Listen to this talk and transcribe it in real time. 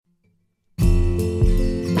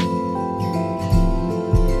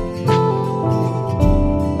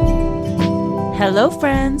Hello,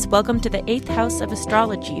 friends! Welcome to the 8th House of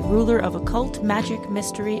Astrology, ruler of occult, magic,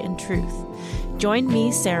 mystery, and truth. Join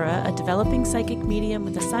me, Sarah, a developing psychic medium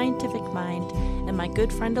with a scientific mind, and my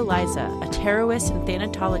good friend Eliza, a tarotist and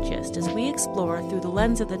thanatologist, as we explore through the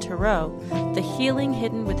lens of the tarot the healing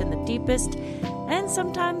hidden within the deepest and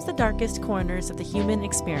sometimes the darkest corners of the human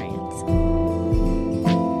experience.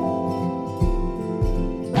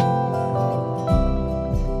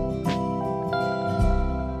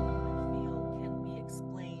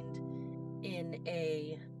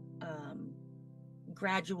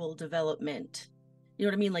 Gradual development. You know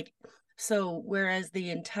what I mean? Like, so whereas the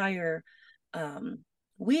entire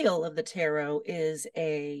wheel of the tarot is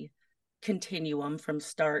a continuum from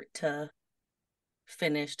start to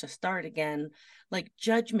finish to start again, like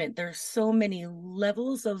Judgment, there's so many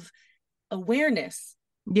levels of awareness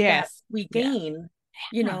that we gain,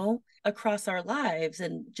 you know, across our lives.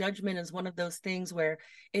 And Judgment is one of those things where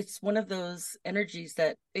it's one of those energies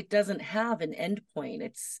that it doesn't have an end point.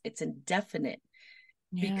 It's indefinite.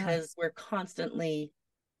 Because we're constantly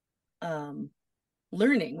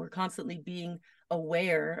learning, we're constantly being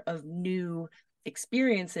aware of new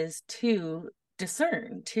experiences to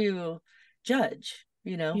discern, to judge,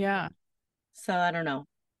 you know? Yeah. So I don't know.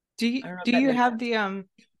 Do you have the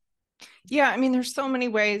I mean, there's so many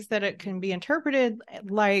ways that it can be interpreted.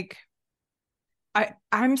 Like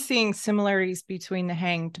I'm seeing similarities between the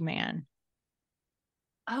Hanged Man.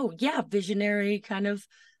 Oh yeah, visionary kind of,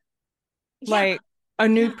 like a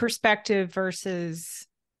new perspective versus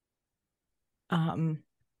and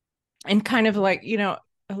kind of like, you know,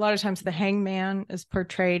 a lot of times the hangman is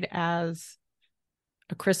portrayed as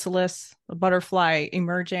a chrysalis, a butterfly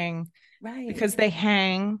emerging, right? Because they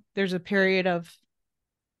hang, there's a period of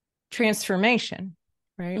transformation,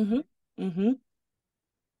 right?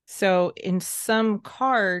 So in some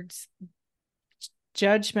cards,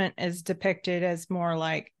 Judgment is depicted as more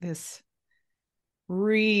like this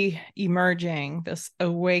re-emerging, this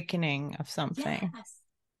awakening of something.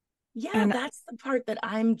 And that's the part that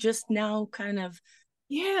I'm just now kind of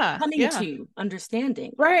coming to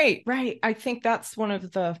understanding. Right. I think that's one of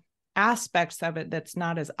the aspects of it that's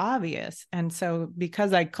not as obvious. And so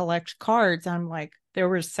because I collect cards, I'm like, there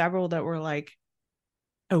were several that were like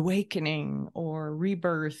awakening or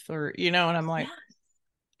rebirth or, you know, and I'm like,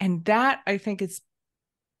 and that I think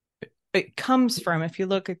it comes from, if you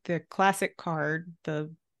look at the classic card,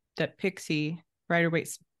 that Pixie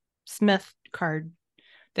Rider-Waite-Smith card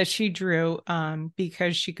that she drew,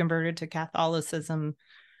 because she converted to Catholicism.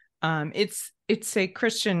 It's a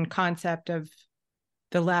Christian concept of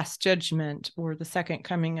the Last Judgment or the second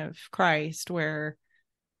coming of Christ, where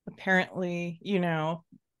apparently, you know,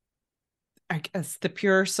 I guess the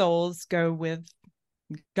pure souls go with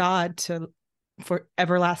God for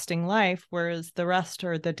everlasting life, whereas the rest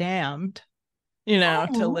are the damned, you know,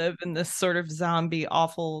 to live in this sort of zombie,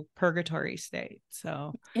 awful purgatory state.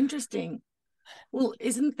 So interesting. Well,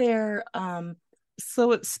 isn't there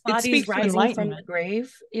so it bodies speaks rising from the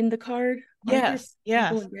grave in the card? Yes.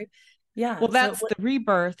 People in grave? Yeah. Well, that's the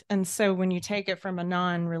rebirth. And so when you take it from a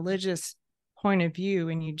non-religious point of view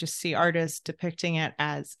and you just see artists depicting it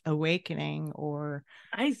as awakening, or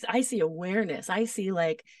I see awareness. I see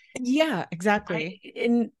like, yeah, exactly.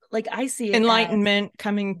 I see it enlightenment,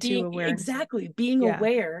 coming to awareness. Exactly. Being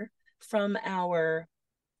aware from our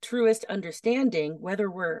truest understanding,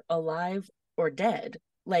 whether we're alive or dead.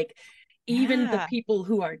 Like even the people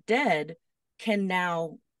who are dead can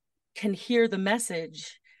hear the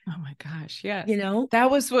message. Oh my gosh, yes. You know, that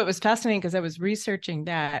was what was fascinating, because I was researching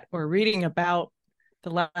that or reading about the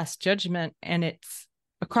Last Judgment, and it's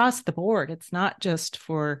across the board. It's not just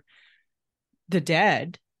for the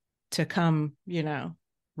dead to come, you know,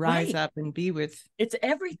 rise up and be with it's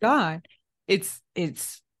everything. God. It's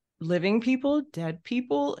living people, dead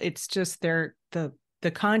people. It's just the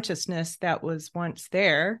consciousness that was once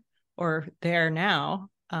there or there now.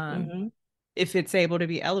 If it's able to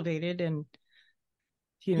be elevated, and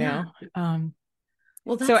you know,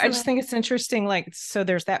 well, so I just think it's interesting. Like, so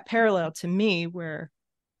there's that parallel to me where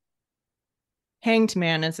Hanged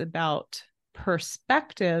Man is about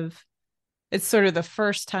perspective. It's sort of the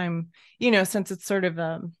first time, you know, since it's sort of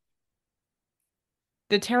the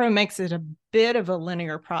tarot makes it a bit of a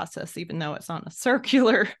linear process, even though it's on a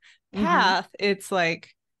circular path. It's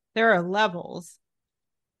like there are levels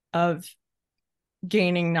of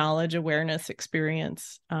gaining knowledge, awareness,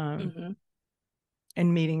 experience,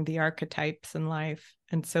 and meeting the archetypes in life.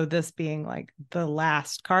 And so this being like the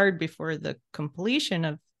last card before the completion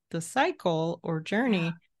of the cycle or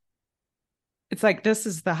journey, it's like this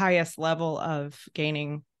is the highest level of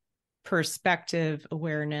gaining perspective,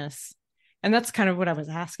 awareness, And that's kind of what I was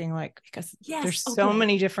asking, like, because Yes. there's so Okay.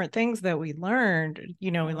 many different things that we learned, we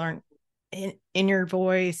Oh, learned inner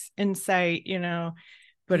voice, insight,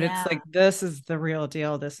 but it's yeah. like, this is the real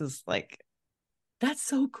deal. This is like, That's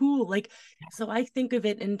so cool. Like, so I think of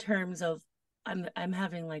it in terms of I'm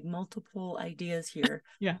having like multiple ideas here.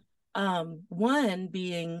 yeah, One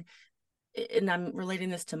being, and I'm relating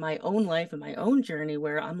this to my own life and my own journey,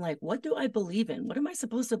 where I'm like, what do I believe in? What am I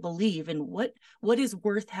supposed to believe? And what is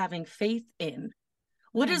worth having faith in?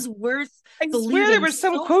 What yeah. is worth I swear there believing was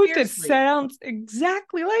some so quote that fiercely? sounds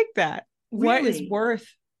exactly like that. What is Really?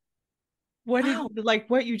 worth what is Wow. like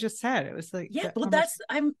what you just said? It was like Yeah. the Well, almost.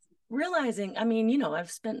 I'm realizing, I mean,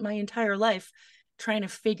 I've spent my entire life trying to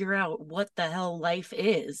figure out what the hell life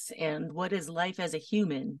is and what is life as a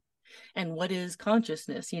human and what is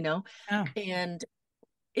consciousness, Oh, and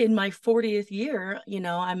in my 40th year,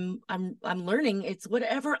 I'm learning it's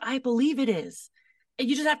whatever I believe it is. And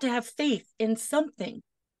you just have to have faith in something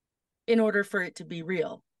in order for it to be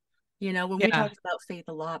real. When we yeah. talked about faith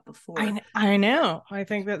a lot before. I know. I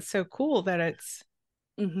think that's so cool that it's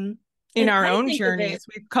Hmm. in And our I own think of it, journeys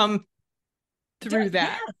we've come through yeah.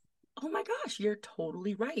 that. Oh my gosh, you're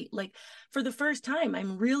totally right. Like, for the first time,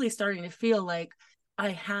 I'm really starting to feel like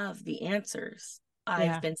I have the answers I've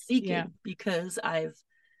Yeah. been Yeah. seeking, because I've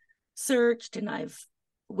searched and I've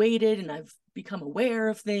waited and I've become aware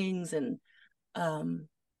of things, um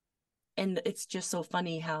and it's just so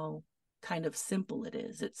funny how kind of simple it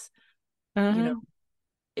is. It's you know Uh-huh.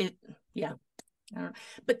 it yeah, I don't know.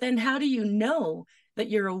 But then how do you know that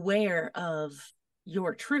you're aware of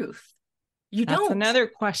your truth? You That's don't. another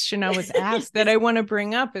question I was asked that I want to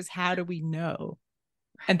bring up is how do we know?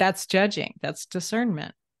 And Right. that's judging, that's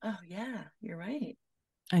discernment. Oh yeah, you're right.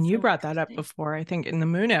 And you So brought that up interesting. before, I think, in the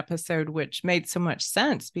moon episode, which made so much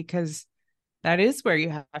sense because that is where you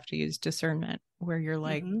have to use discernment, where you're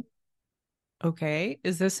like, Hmm. okay,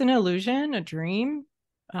 is this an illusion, a dream?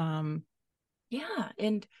 Um, Yeah,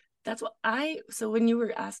 and that's what I so when you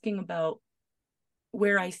were asking about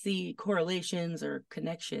where I see correlations or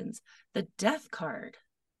connections, the death card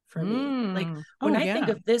for me. Like, when oh I think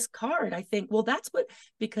yeah. of this card, I think, well, that's what,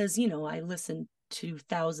 because, I listen to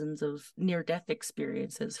thousands of near death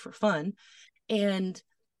experiences for fun. And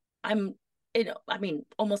I'm, I mean,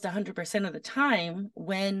 almost 100% of the time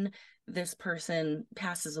when this person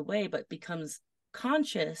passes away, but becomes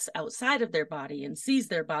conscious outside of their body and sees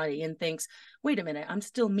their body and thinks, wait a minute, I'm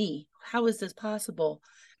still me. How is this possible?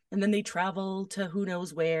 And then they travel to who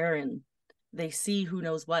knows where and they see who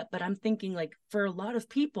knows what. But I'm thinking, like, for a lot of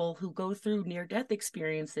people who go through near death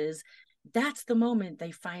experiences, that's the moment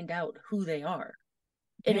they find out who they are.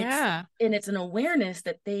 And it's Yeah. and it's an awareness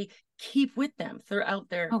that they keep with them throughout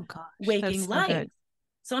their Oh gosh, waking that's so life. good.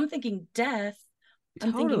 So I'm thinking death.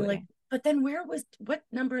 I'm thinking, like, Totally. but then what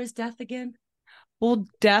number is death again? Well,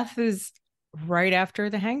 death is right after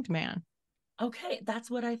the hanged man. Okay,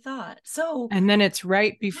 that's what I thought. So And then it's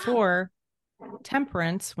right yeah, before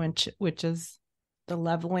temperance, which is the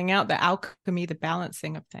leveling out, the alchemy, the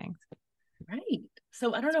balancing of things. right.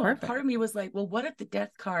 So I don't It's know. A perfect. part of me was like, well, what if the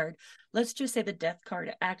death card, let's just say the death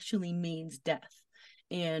card actually means death.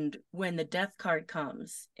 And when the death card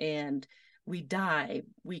comes and we die,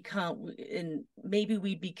 we come and maybe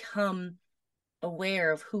we become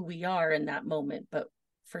aware of who we are in that moment, but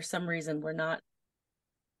for some reason we're not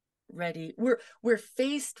ready. We're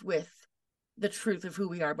faced with the truth of who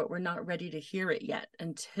we are, but we're not ready to hear it yet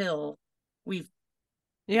until we've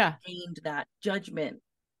Yeah. gained that judgment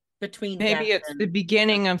between Maybe death it's the and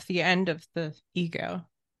beginning of the end of the ego.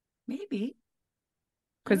 maybe.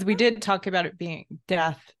 I Because don't we know. did talk about it being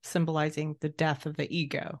death, symbolizing the death of the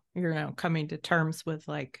ego, coming to terms with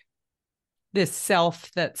like this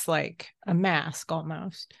self that's like a mask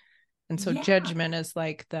almost. And so Yeah. judgment is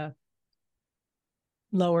like the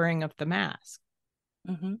lowering of the mask.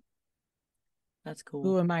 Mm-hmm. That's Who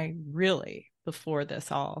cool. am I really before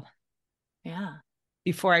this all, Yeah.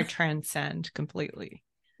 before I transcend completely?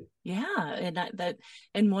 Yeah.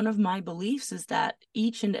 And one of my beliefs is that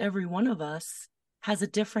each and every one of us has a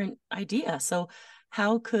different idea. So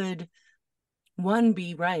how could one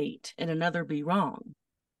be right and another be wrong?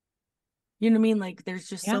 You know what I mean? Like, there's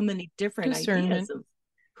just so Yeah. many different ideas Discernment. of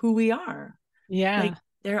who we are. Like, Yeah.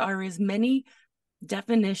 there are as many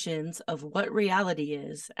definitions of what reality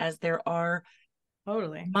is as there are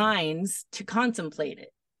Totally. minds to contemplate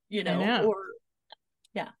it, I know. or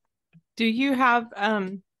yeah. Do you have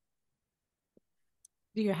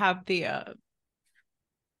the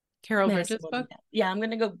Carol Medicine Bridges will do book? that. Yeah, I'm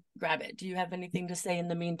gonna go grab it. Do you have anything to say in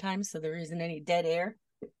the meantime so there isn't any dead air?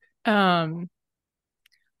 Um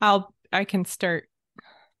I can start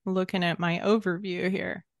looking at my overview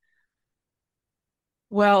here.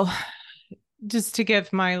 Well, just to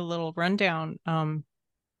give my little rundown, I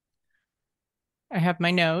have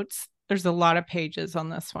my notes. There's a lot of pages on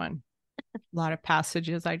this one, a lot of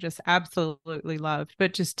passages I just absolutely loved.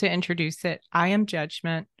 But just to introduce it, I am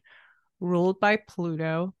judgment, ruled by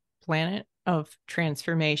Pluto, planet of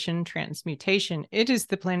transformation, transmutation. It is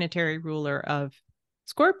the planetary ruler of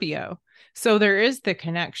Scorpio. So there is the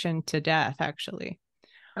connection to death, actually.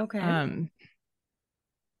 Okay. Um,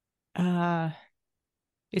 uh,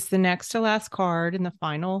 it's the next to last card in the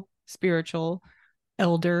final spiritual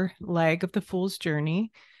elder leg of the fool's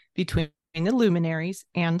journey between the luminaries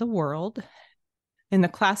and the world. In the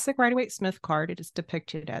classic Rider-Waite-Smith card, it is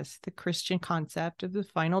depicted as the Christian concept of the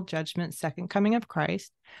final judgment, second coming of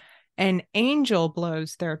Christ. An angel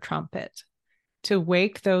blows their trumpet to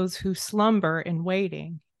wake those who slumber in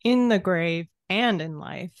waiting in the grave and in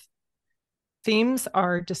life. Themes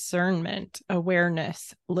are discernment,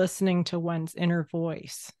 awareness, listening to one's inner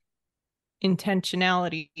voice,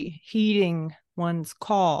 intentionality, heeding one's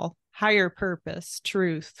call, higher purpose,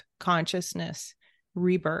 truth, consciousness,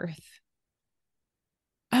 rebirth.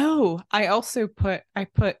 Oh, I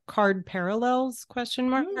put card parallels question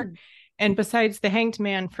mark. Mm. And besides the hanged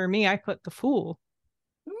man, for me, I put the fool.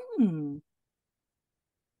 Mm.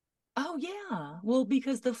 Oh yeah. Well,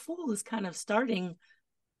 because the fool is kind of starting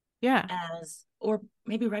Yeah. as, or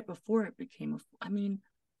maybe right before it became a fool. I mean,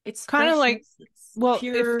 it's Kind of like, freshness, it's well, if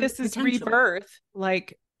pure this is potential. rebirth,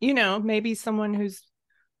 like, you know, maybe someone who's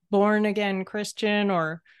born again Christian,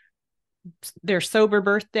 or their sober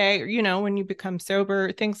birthday, or, you know, when you become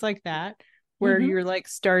sober, things like that, where Mm-hmm. you're like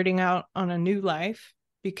starting out on a new life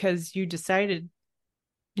because you decided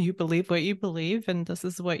you believe what you believe and this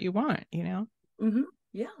is what you want, you know? Mm-hmm.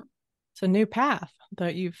 Yeah. It's a new path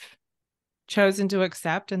that you've chosen to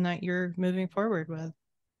accept and that you're moving forward with.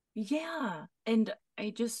 Yeah. And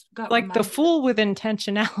I just got Like the reminded. fool with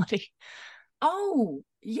intentionality. Oh,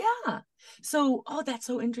 yeah. So, oh, that's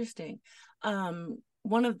so interesting.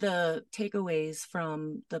 One of the takeaways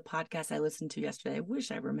from the podcast I listened to yesterday, I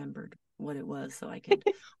wish I remembered what it was so I could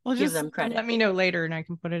Well, give just them let credit. me know later and I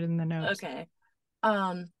can put it in the notes. Okay.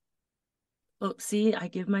 Um, well, see, I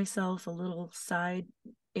give myself a little side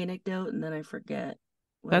anecdote and then I forget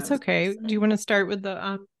what I That's was going okay. to Do you say. want to start with the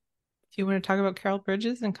do you want to talk about Carol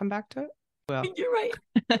Bridges and come back to it? Well. You're right.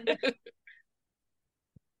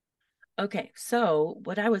 Okay, so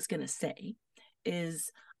what I was going to say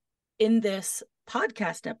is in this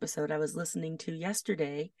podcast episode I was listening to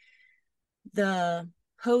yesterday, the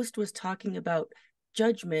host was talking about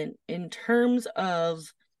judgment in terms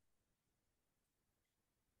of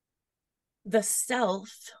the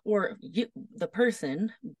self, or you, the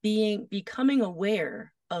person, becoming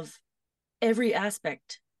aware of every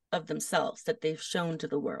aspect of themselves that they've shown to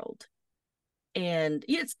the world. And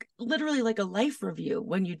it's literally like a life review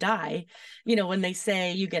when you die. You know, when they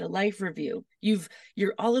say you get a life review,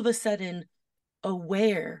 you're all of a sudden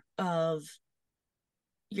aware of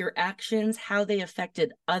your actions, how they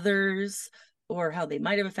affected others, or how they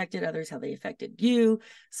might have affected others, how they affected you.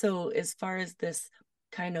 So, as far as this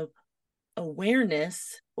kind of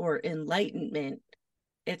awareness or enlightenment,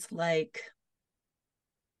 it's like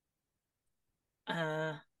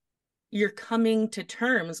uh, you're coming to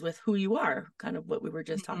terms with who you are, kind of what we were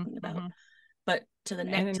just Mm-hmm, talking about. mm-hmm. But to the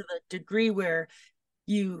And to the degree where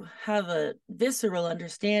you have a visceral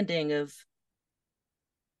understanding of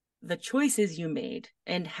the choices you made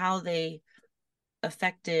and how they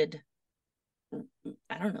affected,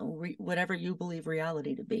 I don't know, whatever you believe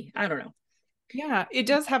reality to be. I don't know. yeah, it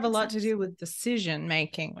does have a Makes lot to sense. do with decision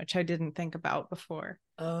making, which I didn't think about before.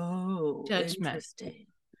 Oh, Judgment, interesting.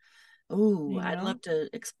 Oh, you I'd know? love to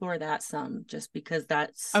explore that some, just because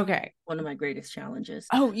that's Okay. one of my greatest challenges.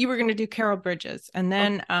 Oh, you were going to do Carol Bridges. And Oh,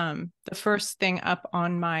 then the first thing up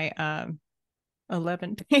on my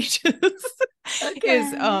 11 pages is okay.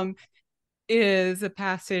 um is a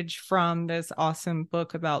passage from this awesome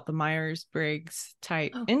book about the Myers-Briggs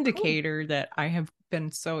type Oh, cool. indicator that I have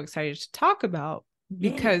been so excited to talk about Yay.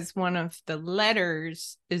 because one of the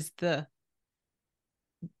letters is the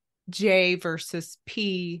J versus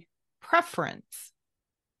P preference,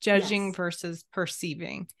 judging Yes. versus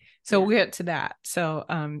perceiving. So Yeah. we'll get to that. So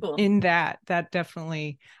Cool. in that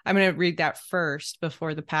definitely I'm going to read that first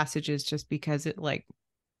before the passages just because it like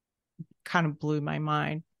kind of blew my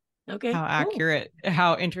mind Okay, how cool. accurate,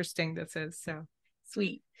 how interesting this is. So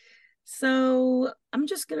Sweet. So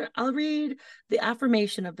I'll read the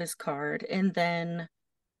affirmation of this card and then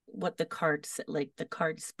what the card, like the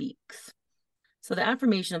card speaks. So the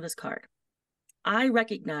affirmation of this card: I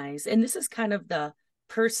recognize, and this is kind of the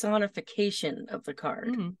personification of the card.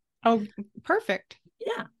 mm. Oh, perfect.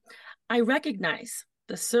 Yeah. I recognize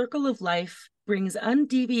The circle of life brings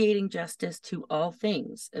undeviating justice to all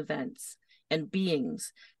things, events, and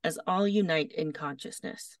beings as all unite in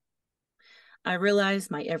consciousness. I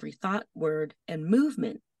realize my every thought, word, and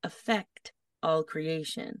movement affect all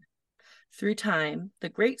creation. Through time, the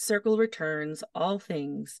great circle returns all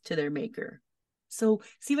things to their maker. So,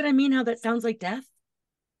 see what I mean? How that sounds like death?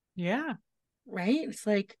 Yeah. Right? It's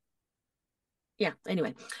like, yeah,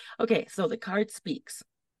 anyway. Okay, so the card speaks.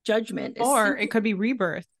 Judgment is Or it could be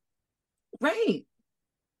rebirth. right.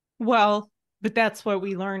 Well, but that's what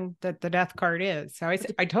we learned that the death card is. So I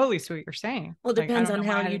totally see what you're saying. Well, it Like, I depends don't on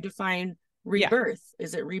know how why. you define Yeah. rebirth.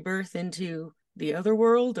 Is it rebirth into the other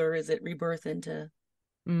world, or is it rebirth into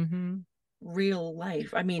Mm-hmm. real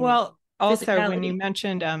life? I mean, Well, also when you physicality.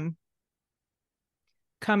 mentioned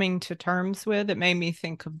coming to terms with, it made me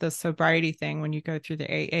think of the sobriety thing when you go through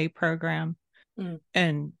the AA program Mm,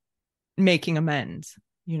 and making amends.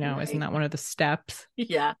 Isn't right. that one of the steps?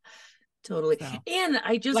 Yeah, totally. So, And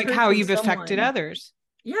I just like heard how from you've affected someone. others.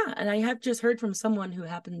 Yeah, and I have just heard from someone who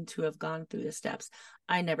happened to have gone through the steps.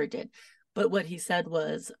 I never did. But what he said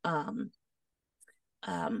was um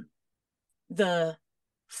the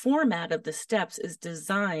format of the steps is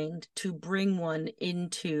designed to bring one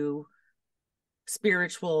into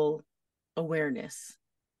spiritual awareness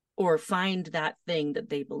or find that thing that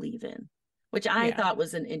they believe in, which I Yeah. thought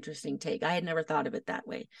was an interesting take. I had never thought of it that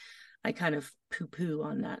way. I kind of poo poo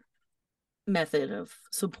on that method of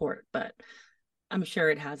support, but I'm sure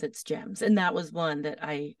it has its gems. And that was one that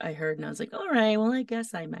I heard and I was like, all right, well, I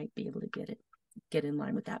guess I might be able to get in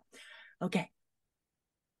line with that. Okay.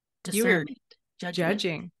 You were Discernment, judgment.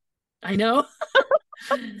 judging. I know.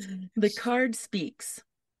 The card speaks.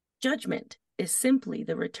 Judgment is simply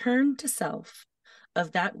the return to self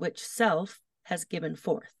of that which self has given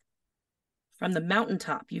forth. From the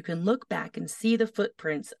mountaintop, you can look back and see the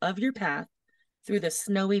footprints of your path through the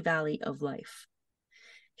snowy valley of life.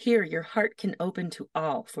 Here, your heart can open to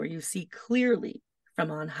all, for you see clearly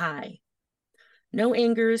from on high. No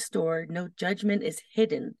anger is stored, no judgment is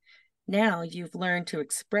hidden. Now you've learned to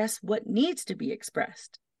express what needs to be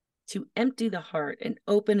expressed, to empty the heart and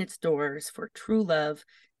open its doors for true love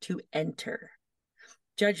to enter.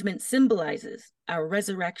 Judgment symbolizes our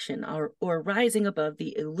resurrection or rising above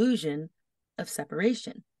the illusion of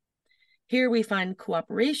separation. Here we find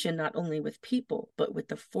cooperation not only with people, but with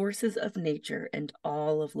the forces of nature and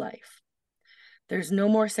all of life. There's no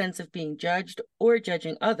more sense of being judged or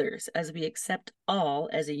judging others as we accept all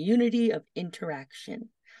as a unity of interaction.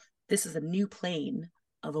 This is a new plane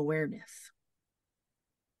of awareness.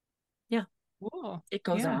 Yeah. Cool. It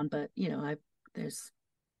goes Yeah. on, but there's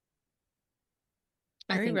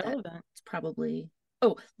I Very think that relevant. it's probably,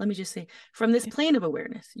 oh, let me just say, from this Yeah. plane of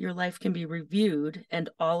awareness, your life can be reviewed and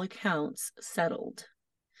all accounts settled.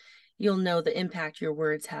 You'll know the impact your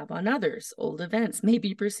words have on others. Old events may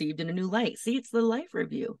be perceived in a new light. See, it's the life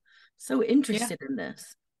review. So Yeah. interested in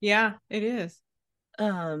this. Yeah, it is.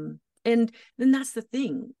 And then that's the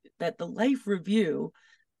thing, that the life review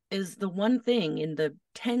is the one thing in the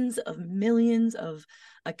tens of millions of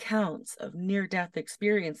accounts of near-death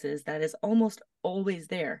experiences that is almost always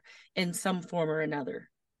there in some form or another.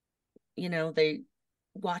 They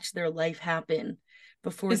watch their life happen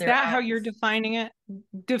before Is their that how eyes. you're defining it?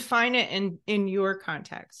 Define it in your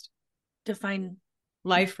context. Define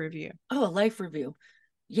Life review. a life review.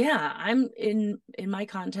 Yeah, I'm in my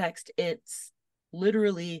context, it's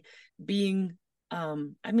literally being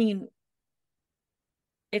I mean,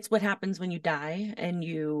 it's what happens when you die, and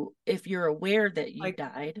if you're aware that you Like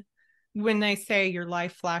died. when they say your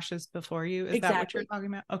life flashes before you, is that what you're Exactly. talking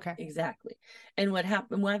about? Okay. Exactly. And what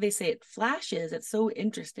happened, why they say it flashes, it's so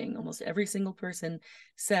interesting. Almost every single person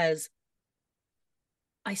says,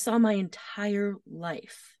 I saw my entire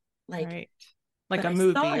life. Like, Right. Like but a I saw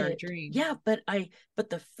movie or a it. dream. Yeah, but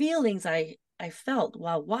the feelings I felt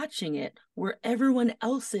while watching it were everyone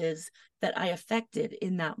else's that I affected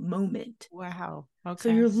in that moment. Wow. So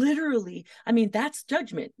Okay. you're literally, I mean, that's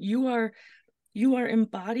judgment. You are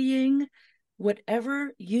embodying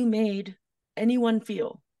whatever you made anyone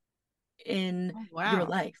feel in Oh, your wow.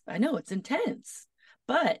 life. I know it's intense,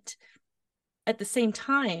 but at the same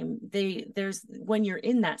time, there's when you're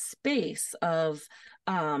in that space of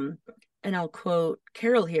and I'll quote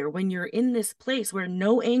Carol here, when you're in this place where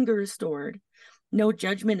no anger is stored, no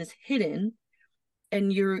judgment is hidden,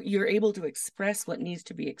 and you're able to express what needs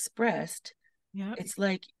to be expressed, Yep. it's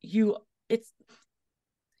like you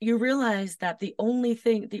realize that the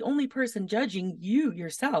only person judging you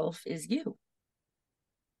yourself is you.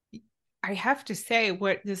 I have to say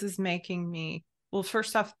what this is making me. Well,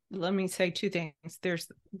 first off, let me say two things.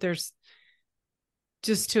 There's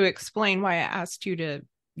just to explain why I asked you to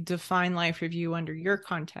define life review under your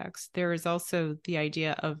context, there is also the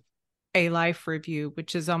idea of a life review,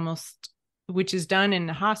 which is done in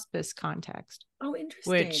the hospice context, Oh,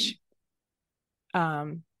 interesting. which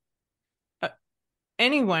um,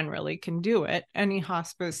 anyone really can do it. Any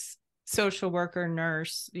hospice social worker,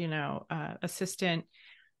 nurse, assistant,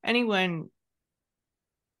 anyone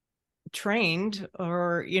trained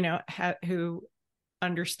or who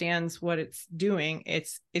understands what it's doing.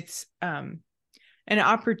 It's an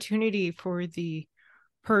opportunity for the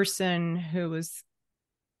person who is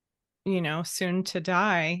soon to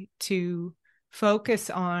die to focus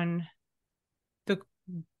on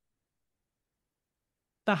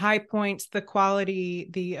the high points, the quality,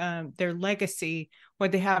 their legacy,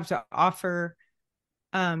 what they have to offer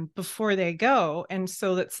before they go. And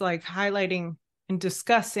so it's like highlighting and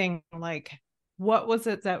discussing, like, what was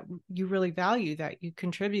it that you really value, that you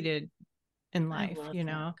contributed in life, I love that.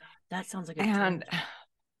 God, that sounds like a dream and job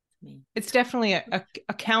to me. it's definitely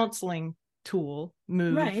a counseling tool,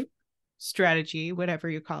 move, Right. strategy, whatever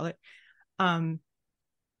you call it. um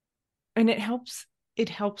and it helps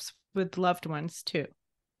with loved ones too,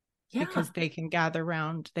 Yeah. because they can gather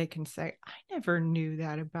around, they can say, I never knew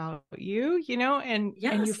that about you, and you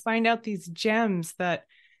Yes. find out these gems that,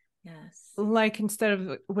 Yes. like, instead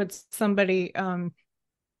of what somebody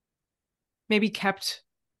maybe kept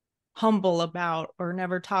humble about or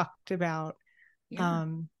never talked about. Yeah.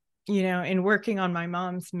 In working on my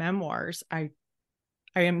mom's memoirs, I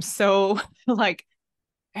am so like,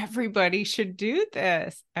 everybody should do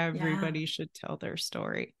this, Yeah. everybody should tell their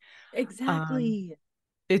story. um Exactly.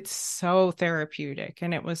 it's so therapeutic,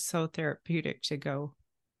 and it was so therapeutic to go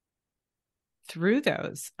through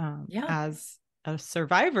those Yeah. as a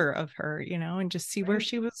survivor of her, and just see where Right.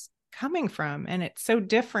 she was coming from. And it's so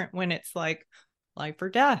different when it's like life or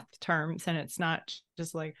death terms, and it's not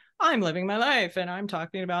just like, I'm living my life and I'm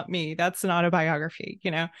talking about me. That's an autobiography.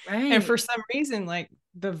 And Right. for some reason, like,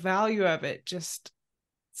 the value of it just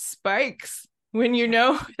spikes when you Yeah.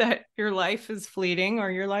 know that your life is fleeting or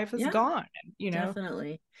your life is Yeah. gone.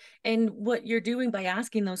 Definitely. And what you're doing by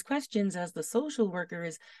asking those questions as the social worker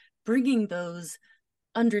is bringing those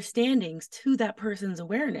understandings to that person's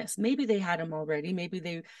awareness. Maybe they had them already. Maybe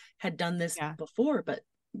they had done this Yeah. before, but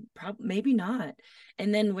maybe not.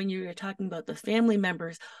 And then when you're talking about the family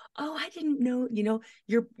members, oh, I didn't know,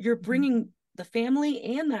 you're Mhm. bringing the family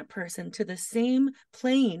and that person to the same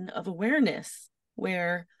plane of awareness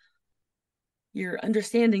where you're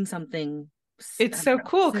understanding something, It's I don't so know,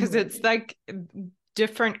 cool because it's similarly. like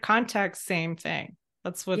different context, same thing.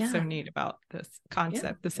 That's what's so Yeah. neat about this Yeah.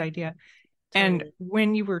 concept, this idea. And Totally.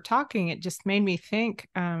 when you were talking, it just made me think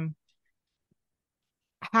how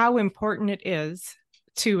important it is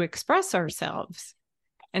to express ourselves.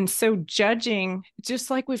 And so, judging, just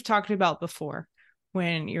like we've talked about before,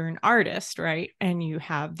 when you're an artist, right? And you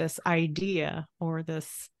have this idea or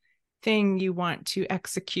this thing you want to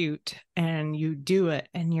execute, and you do it,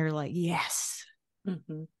 and you're like, yes.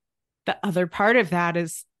 Mm-hmm. The other part of that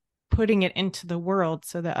is putting it into the world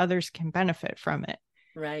so that others can benefit from it,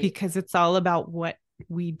 Right. because it's all about what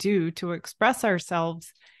we do to express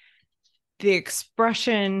ourselves. The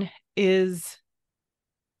expression is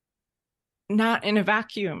not in a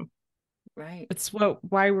vacuum. Right. It's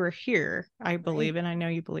why we're here, I Right. believe, and I know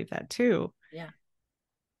you believe that too. Yeah.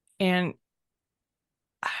 And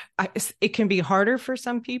it can be harder for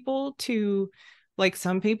some people to, like,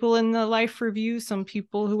 some people in the life review, some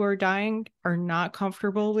people who are dying are not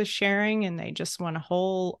comfortable with sharing, and they just want to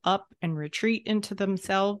hole up and retreat into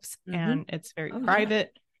themselves, Mm-hmm. and it's very Oh, yeah.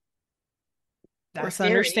 private. Or That's scary.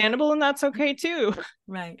 understandable, and that's okay too.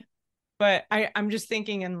 Right. But I'm just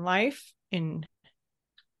thinking, in life, in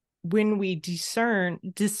when we discern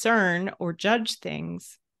or judge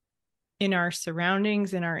things in our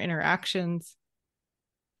surroundings, in our interactions,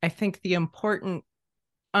 I think the important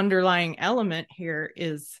underlying element here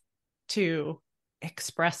is to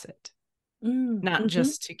express it, not Mm-hmm.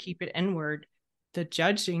 just to keep it inward. The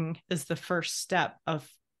judging is the first step of,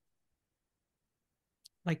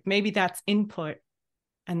 like, maybe that's input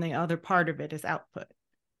and the other part of it is output.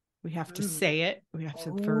 We have to Mm. say it, we have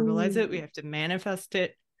to verbalize it, we Oh, have to manifest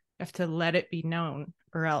it, we have to let it be known,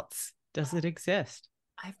 or else does it exist?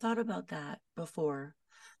 I've thought about that before.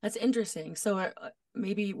 That's interesting. So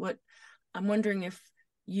maybe what I'm wondering if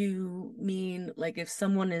you mean like if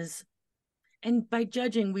someone is, and by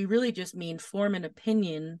judging, we really just mean form an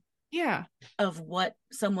opinion Yeah. of what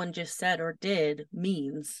someone just said or did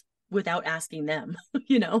means without asking them,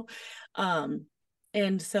 you know? Um,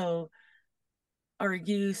 and so are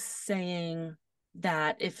you saying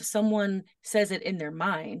that if someone says it in their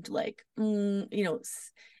mind, like,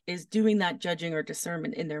 is doing that judging or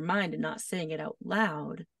discernment in their mind and not saying it out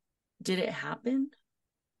loud, did it happen?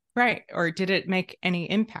 Right. Or did it make any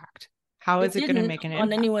impact? How It is it going to didn't make an on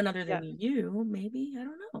impact? anyone other Yeah. than you, maybe. I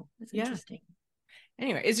don't know. It's Yeah. interesting.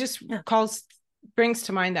 Anyway, it just Yeah. brings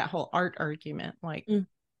to mind that whole art argument. Like,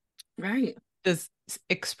 right. does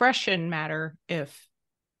expression matter if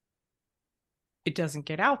it doesn't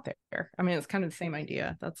get out there? I mean, it's kind of the same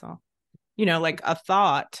idea. That's all. Like a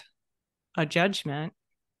thought, a judgment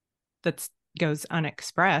that goes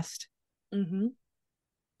unexpressed. Mm-hmm.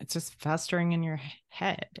 It's just festering in your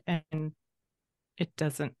head, and it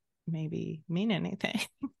doesn't maybe mean anything.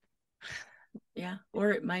 Yeah. Or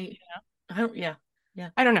it might. I don't. Yeah. Yeah.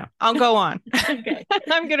 I don't know. I'll go on. Okay.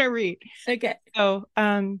 I'm gonna read. Okay. So,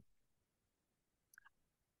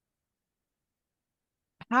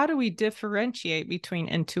 how do we differentiate between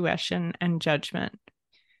intuition and judgment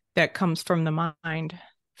that comes from the mind?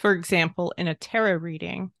 For example, in a tarot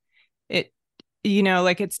reading, it,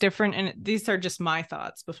 like it's different. And these are just my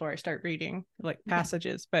thoughts before I start reading like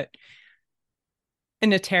passages, but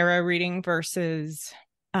in a tarot reading versus,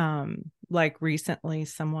 like recently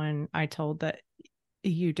someone I told that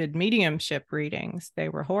you did mediumship readings, they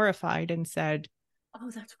were horrified and said, oh,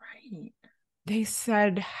 that's right. They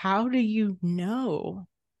said, how do you know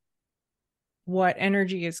what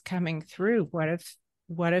energy is coming through? What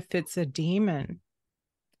if it's a demon?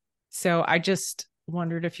 So I just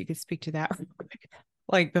wondered if you could speak to that real quick,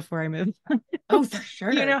 like before I move. Oh, for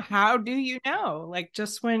sure. How do you know? Like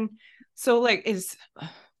just when, so like is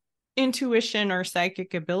intuition or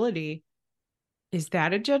psychic ability, is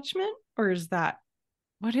that a judgment or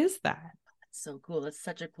what is that? That's so cool. That's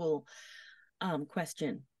such a cool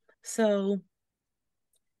question. So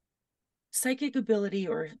psychic ability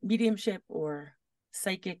or mediumship or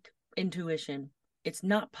psychic intuition, it's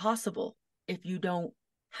not possible if you don't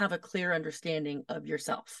have a clear understanding of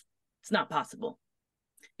yourself. It's not possible.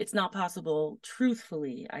 It's not possible,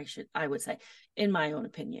 truthfully, I would say, in my own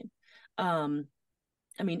opinion. I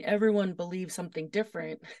mean, everyone believes something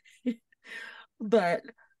different, but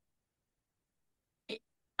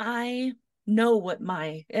I know what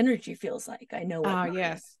my energy feels like. I know what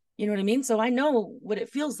Yes. You know what I mean? So I know what it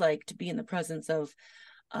feels like to be in the presence of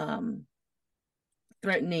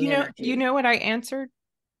threatening energy. You know what I answered?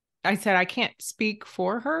 I said I can't speak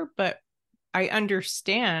for her, but I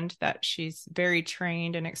understand that she's very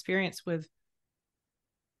trained and experienced with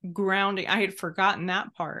grounding. I had forgotten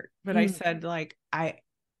that part, but I said like I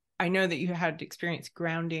know that you had experience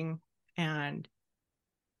grounding and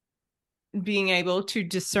being able to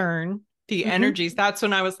discern the energies. That's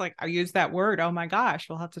when I was like, I use that word. Oh my gosh,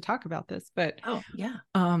 we'll have to talk about this. But oh yeah.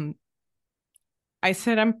 I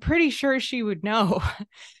said, I'm pretty sure she would know.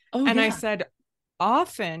 Oh and yeah. I said,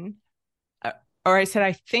 often, or I said,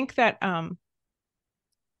 I think that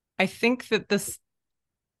this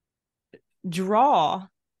draw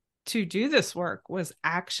to do this work was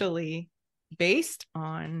actually based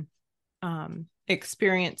on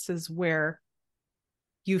experiences where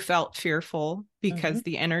you felt fearful because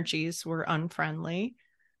the energies were unfriendly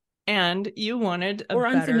and you wanted or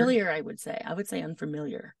unfamiliar. I would say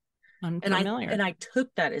unfamiliar. And I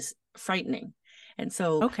took that as frightening. And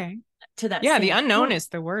so okay, to that the unknown point, is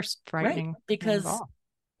the worst frightening, right? Because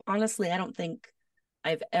honestly, I don't think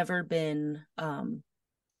I've ever been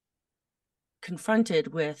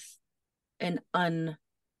confronted with an an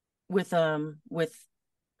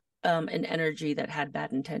energy that had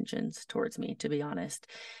bad intentions towards me, to be honest.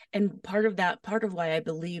 And part of why I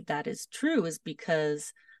believe that is true is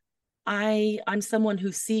because I'm someone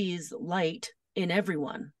who sees light in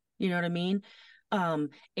everyone. You know what I mean?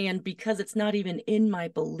 And because it's not even in my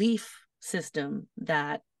belief system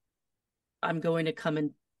that I'm going to come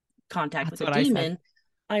in contact with a demon,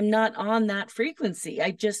 I'm not on that frequency.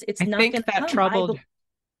 It's not going to come.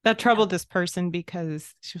 That troubled this person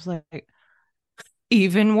because she was like,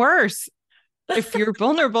 even worse if you're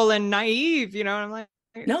vulnerable and naive, I'm like,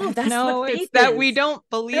 no, that's what faith it's that is. we don't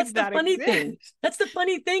believe that's that the funny exists. thing. That's the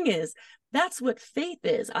funny thing is that's what faith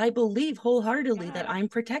is. I believe wholeheartedly that I'm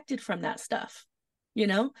protected from that stuff,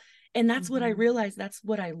 and that's what I realized. That's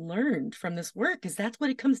what I learned from this work is that's what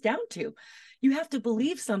it comes down to. You have to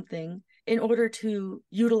believe something in order to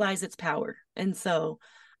utilize its power. And so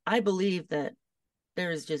I believe that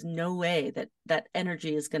there is just no way that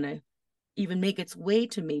energy is going to even make its way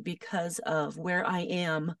to me because of where I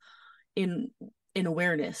am in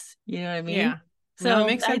awareness. You know what I mean? Yeah. So it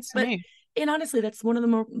makes sense to me. And honestly, that's one of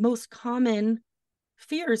the most common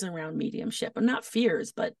fears around mediumship, and not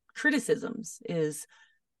fears, but criticisms is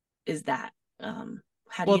that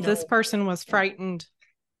How do Well, you this know? person was frightened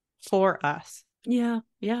for us. Yeah,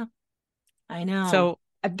 yeah, I know. So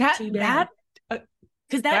that Too bad. that uh,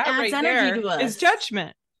 Because that that adds right energy there to is us.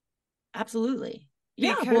 judgment. Absolutely.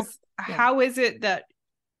 Yeah, well, Because yeah, how is it that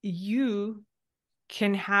you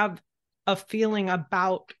can have a feeling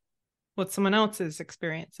about what someone else is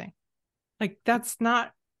experiencing? Like, that's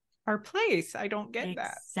not our place. I don't get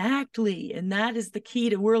that. exactly. And that is the key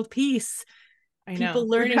to world peace. I People know.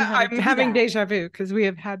 learning how to I'm do having that. deja vu because we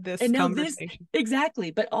have had this And now this, conversation.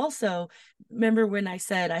 exactly. But also, remember when I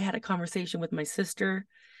said I had a conversation with my sister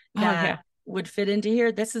Oh, that yeah. would fit into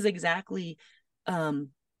here? This is exactly um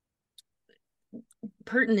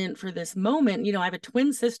pertinent for this moment. I have a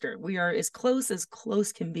twin sister. We are as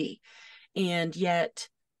close can be. And yet,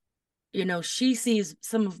 she sees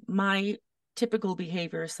some of my typical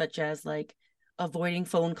behaviors, such as like avoiding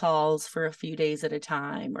phone calls for a few days at a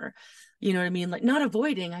time, or, you know what I mean? Like, not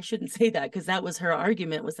avoiding, I shouldn't say that, because that was her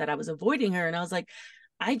argument, was that I was avoiding her. And I was like,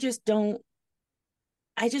 I just don't,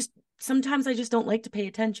 I just, sometimes I just don't like to pay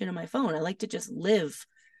attention to my phone. I like to just live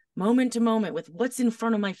moment to moment with what's in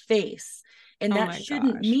front of my face. And Oh that my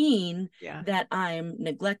shouldn't gosh. mean Yeah. that I'm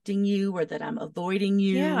neglecting you or that I'm avoiding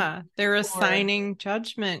you, Yeah. They're or assigning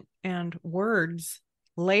judgment and words,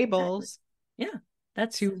 exactly. labels Yeah,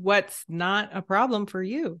 that's to what's not a problem for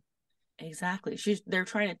you. exactly. They're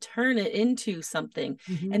trying to turn it into something.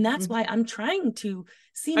 And Mm-hmm, that's mm-hmm. why I'm trying to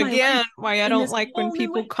see my life Again, why I in don't this like when whole new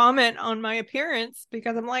people way. comment on my appearance,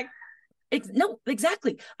 because I'm like, No,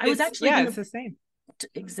 exactly. I was it's, actually yeah, going it's the same. to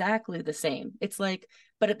exactly the same. It's like,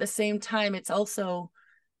 but at the same time, it's also,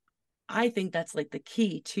 I think that's like the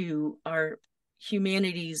key to our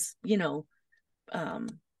humanity's, um,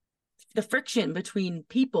 the friction between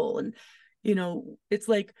people. And, it's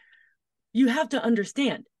like, you have to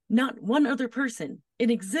understand, not one other person in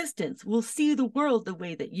existence will see the world the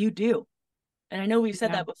way that you do. And I know we've said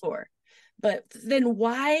Yeah. that before, but then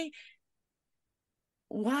why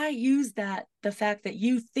use that, the fact that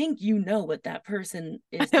you think you know what that person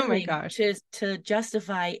is Oh my doing, gosh. to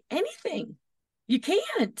justify anything? You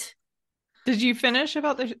can't. Did you finish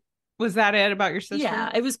about was that it about your sister?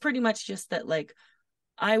 Yeah, it was pretty much just that, like,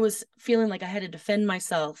 I was feeling like I had to defend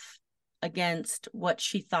myself against what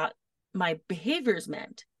she thought my behaviors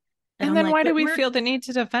meant. And And I'm then like, why do but we we're, feel the need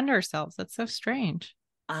to defend ourselves? That's so strange.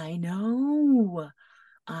 I know,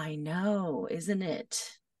 I know, isn't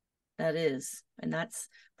it? That is. And that's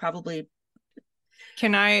probably,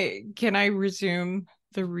 Can I resume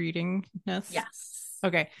the readingness? yes.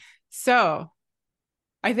 Okay. So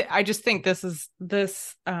I just think this is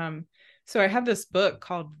this so I have this book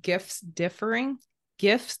called Gifts Differing,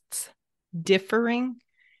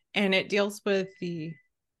 and it deals with the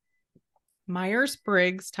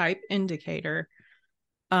Myers-Briggs type indicator.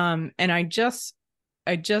 And I just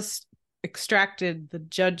extracted the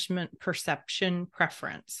judgment perception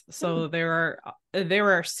preference. Hmm. So there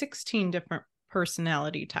are 16 different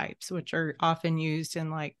personality types, which are often used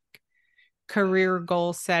in like career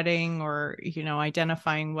goal setting, or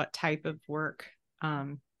identifying what type of work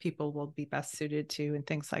people will be best suited to, and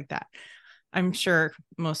things like that. I'm sure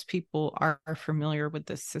most people are familiar with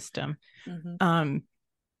this system. Mm-hmm. um,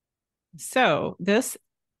 so this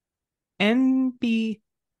MBTI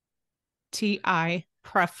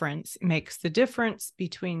preference makes the difference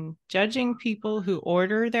between judging people who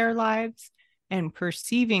order their lives and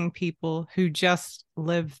perceiving people who just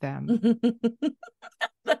live them.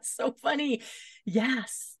 That's so funny.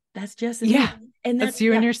 Yes, that's Jess and Yeah, me. And that's that's,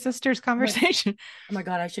 you and yeah. your sister's Oh my, conversation. oh my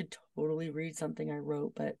God, I should totally read something I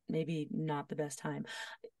wrote, but maybe not the best time.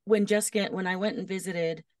 When I went and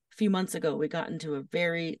visited a few months ago, we got into a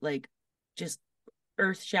very, like, just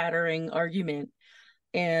earth-shattering argument.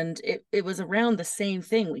 And it was around the same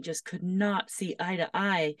thing. We just could not see eye to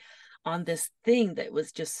eye on this thing that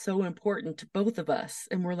was just so important to both of us.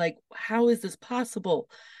 And we're like, how is this possible?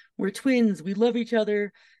 We're twins. We love each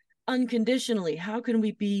other unconditionally. How can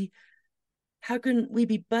we be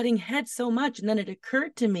butting heads so much? And then it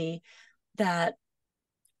occurred to me that,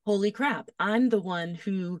 holy crap, I'm the one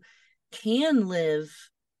who can live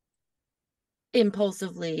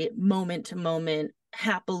impulsively, moment to moment,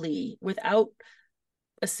 happily, without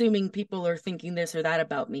assuming people are thinking this or that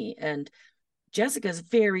about me. And Jessica's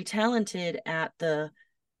very talented at the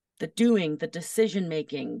doing, the decision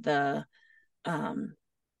making, um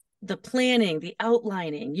the planning, the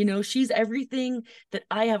outlining. She's everything that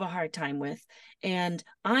I have a hard time with, and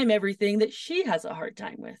I'm everything that she has a hard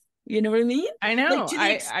time with. You know what I mean? I Like, know. to the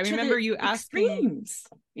I to remember the extremes.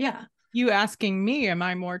 Yeah. you asking me, am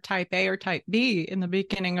I more type A or type B in the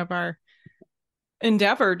beginning of our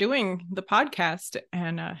endeavor doing the podcast,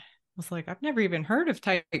 and was like, I've never even heard of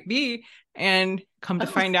type B. And come to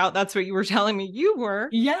find out that's what you were telling me you were.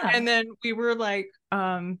 Yeah. And then we were like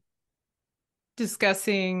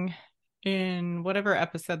discussing in whatever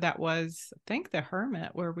episode that was, I think The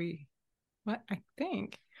Hermit, where we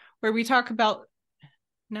talk about,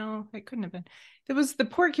 no, it couldn't have been. It was the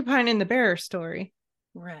porcupine and the bear story.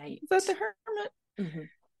 Right. Is that The Hermit? Mm-hmm.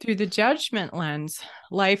 Through the judgment lens,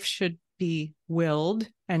 life should be willed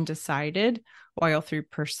and decided, while through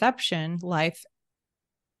perception, life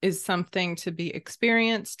is something to be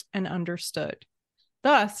experienced and understood.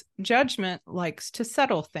 Thus, judgment likes to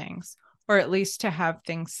settle things, or at least to have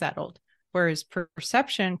things settled, whereas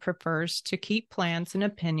perception prefers to keep plans and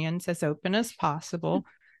opinions as open as possible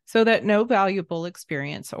so that no valuable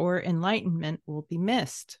experience or enlightenment will be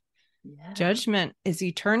missed. Yeah. Judgment is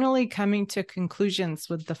eternally coming to conclusions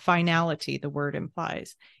with the finality the word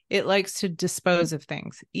implies. It likes to dispose of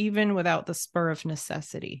things, even without the spur of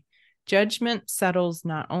necessity. Judgment settles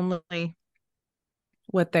not only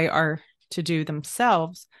what they are to do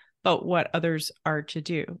themselves, but what others are to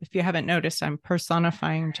do. If you haven't noticed, I'm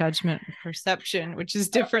personifying judgment and perception, which is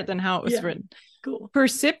different than how it was written. Cool.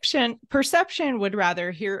 Perception would rather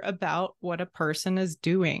hear about what a person is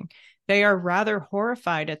doing. They are rather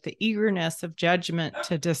horrified at the eagerness of judgment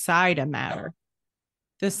to decide a matter.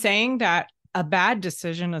 The saying that a bad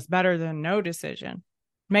decision is better than no decision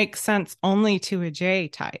makes sense only to a J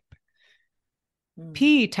type.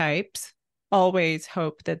 P types always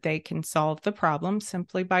hope that they can solve the problem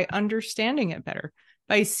simply by understanding it better,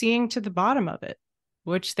 by seeing to the bottom of it,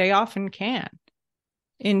 which they often can.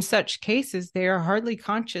 In such cases, they are hardly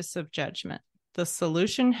conscious of judgment. The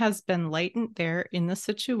solution has been latent there in the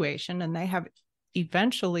situation, and they have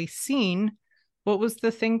eventually seen what was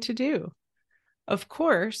the thing to do. Of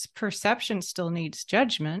course, perception still needs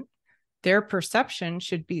judgment. Their perception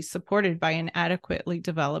should be supported by an adequately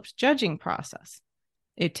developed judging process.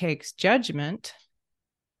 It takes judgment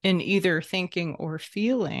in either thinking or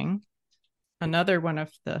feeling. Another one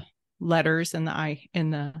of the letters in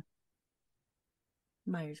the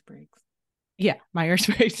Myers-Briggs. Yeah,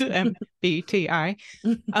 Myers-Briggs, MBTI,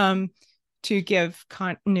 to give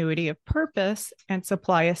continuity of purpose and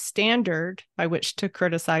supply a standard by which to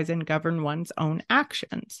criticize and govern one's own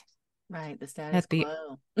actions. Right, the status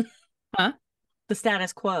quo. Huh? The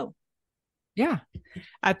status quo. Yeah.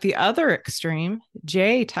 At the other extreme,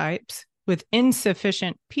 J types with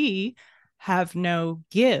insufficient P have no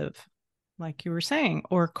give, like you were saying,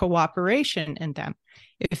 or cooperation in them.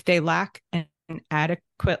 If they lack an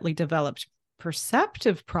adequately developed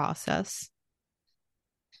perceptive process,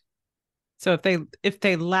 so if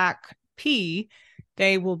they lack P,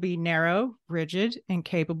 they will be narrow, rigid, and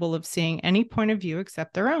capable of seeing any point of view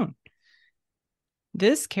except their own.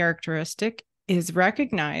 This characteristic is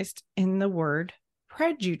recognized in the word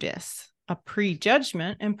prejudice, a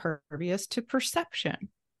prejudgment impervious to perception.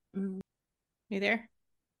 You there?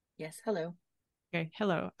 Yes, hello. Okay,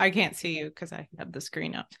 hello. I can't see you because I have the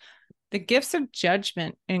screen up. The gifts of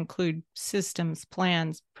judgment include systems,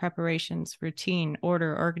 plans, preparations, routine,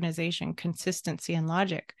 order, organization, consistency, and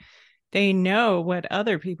logic. They know what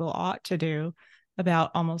other people ought to do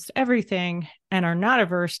about almost everything and are not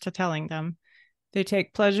averse to telling them. They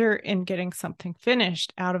take pleasure in getting something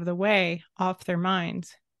finished out of the way, off their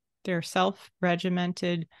minds. They're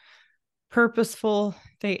self-regimented, purposeful.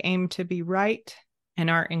 They aim to be right and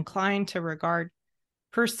are inclined to regard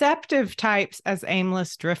perceptive types as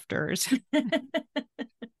aimless drifters.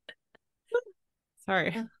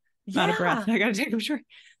 Sorry, not a breath. I gotta take a drink.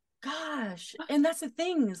 Gosh, and that's the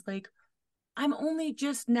thing is like, I'm only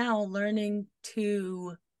just now learning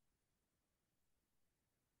to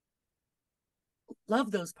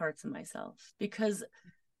love those parts of myself, because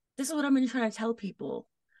this is what I'm trying to tell people,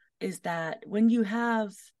 is that when you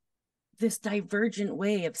have this divergent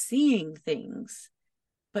way of seeing things,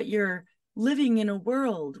 but you're living in a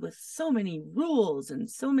world with so many rules and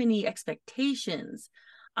so many expectations,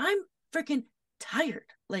 I'm freaking tired.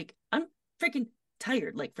 Like, I'm freaking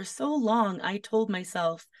tired. Like, for so long, I told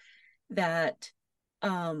myself that,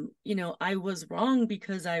 I was wrong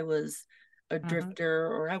because I was a drifter,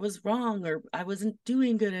 or I was wrong, or I wasn't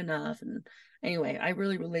doing good enough. And anyway, I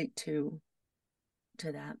really relate to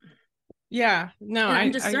that. Yeah, no, and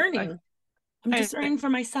I'm discerning. I'm discerning for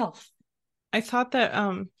myself. I thought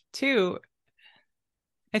that too.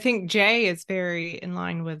 I think J is very in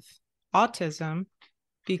line with autism,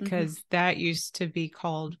 because that used to be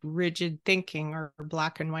called rigid thinking or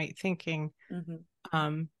black and white thinking.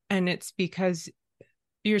 And it's because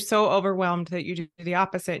you're so overwhelmed that you do the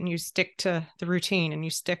opposite and you stick to the routine and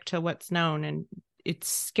you stick to what's known. And it's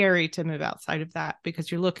scary to move outside of that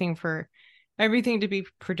because you're looking for everything to be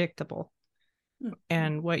predictable.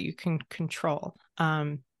 and what you can control.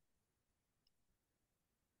 And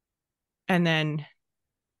then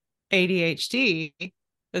ADHD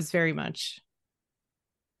is very much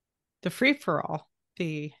the free for all.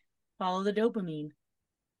 The follow the dopamine.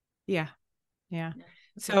 Yeah. Yeah,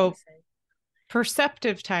 So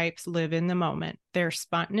perceptive types live in the moment. Their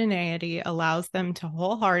spontaneity allows them to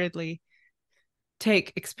wholeheartedly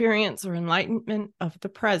take experience or enlightenment of the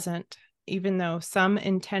present, even though some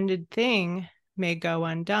intended thing may go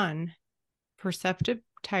undone. Perceptive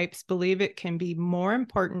types believe it can be more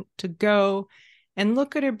important to go and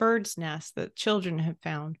look at a bird's nest that children have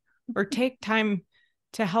found, or take time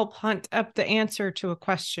to help hunt up the answer to a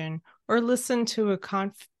question, or listen to a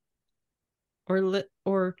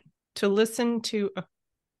to listen to a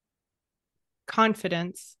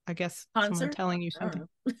confidence, I guess, concert? Someone telling you something.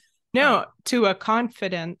 No, to a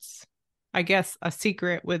confidence, I guess, a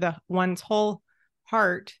secret with one's whole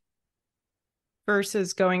heart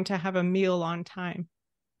versus going to have a meal on time.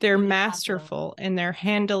 They're masterful in their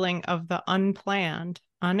handling of the unplanned,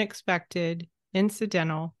 unexpected,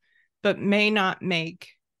 incidental, but may not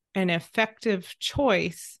make an effective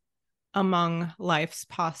choice among life's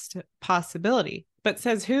possibility. But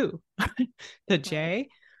says who? The J?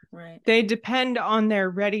 Right. They depend on their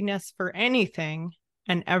readiness for anything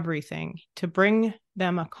and everything to bring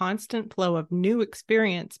them a constant flow of new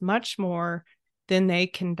experience, much more than they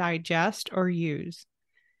can digest or use.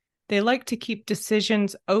 They like to keep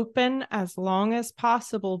decisions open as long as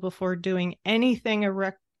possible before doing anything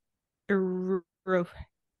irrevocable.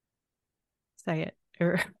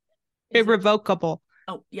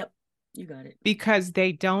 Oh, yep. You got it. Because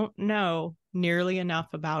they don't know nearly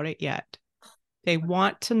enough about it yet. They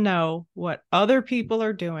want to know what other people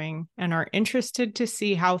are doing and are interested to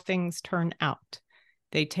see how things turn out.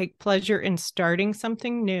 They take pleasure in starting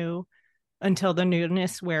something new until the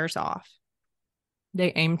newness wears off.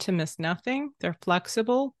 They aim to miss nothing. They're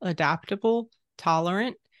flexible, adaptable,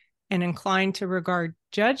 tolerant, and inclined to regard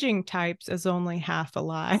judging types as only half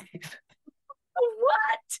alive.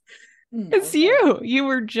 What? No. It's you. You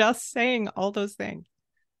were just saying all those things.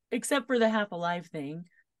 Except for the half alive thing.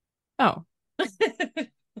 Oh.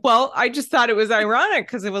 Well, I just thought it was ironic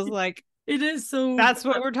because it was like, it is so. That's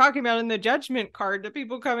what we're talking about in the judgment card, the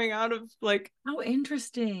people coming out of like, how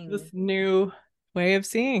interesting, this new way of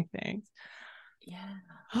seeing things.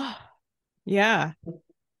 Yeah. Yeah.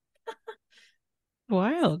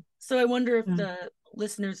 Wild. So I wonder if the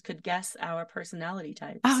listeners could guess our personality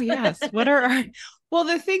types. Oh, yes. What are our... Well,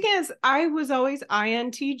 the thing is, I was always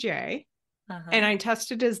INTJ, and I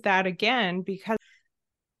tested as that again because...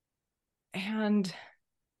 And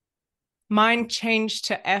mine changed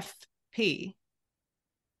to FP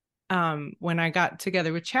when I got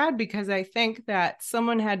together with Chad, because I think that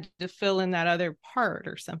someone had to fill in that other part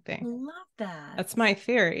or something. Love that. That's my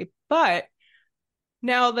theory. But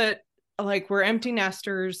now that like we're empty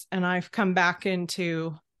nesters and I've come back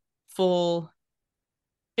into full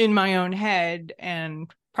in my own head and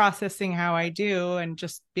processing how I do and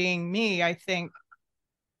just being me, I think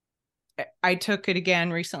I took it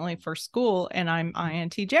again recently for school and I'm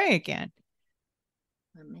INTJ again.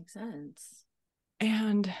 That makes sense.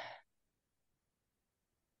 And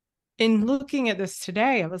in looking at this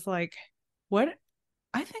today, I was like, what?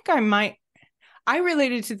 I think I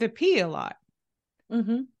related to the P a lot.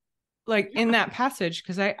 Like in that passage,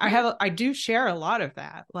 because I do share a lot of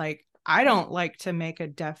that. Like, I don't like to make a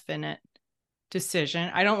definite decision.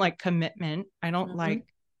 I don't like commitment. I don't like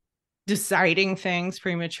deciding things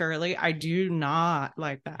prematurely. I do not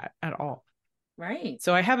like that at all. Right.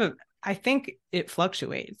 So I think it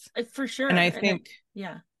fluctuates. For sure. And I think,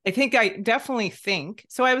 I definitely think.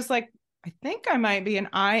 So I was like, I think I might be an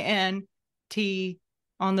INT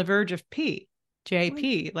on the verge of P,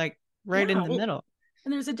 JP, like right in the middle.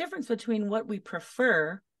 And there's a difference between what we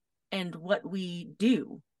prefer and what we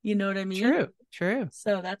do. You know what I mean? True.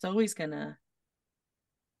 So that's always going to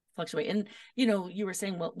fluctuate. And, you were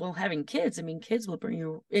saying, well, having kids, I mean, kids will bring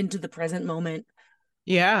you into the present moment.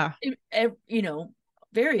 Yeah.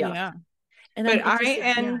 Very often. And but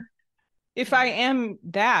if I am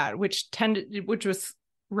that, which was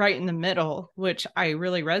right in the middle, which I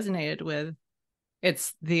really resonated with,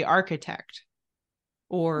 it's the architect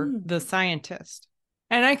or the scientist.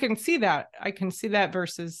 And I can see that.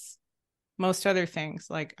 Versus most other things.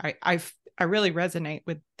 Like I really resonate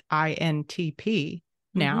with INTP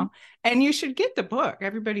now. And you should get the book.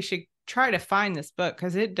 Everybody should try to find this book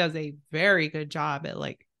because it does a very good job at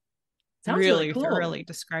like really cool. Thoroughly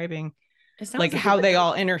describing like how they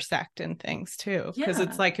all intersect and things too. Because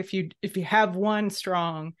it's like if you have one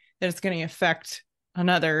strong, then it's going to affect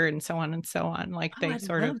another, and so on and so on. Like Oh, they I'd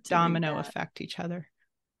sort of love to read domino that. affect each other.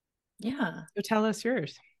 Yeah. So tell us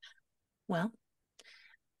yours. Well,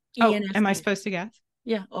 Oh, am I ENFP. supposed to guess?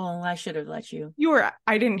 Yeah. Oh, I should have let you. You were,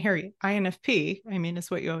 I didn't hear you. INFP, I mean,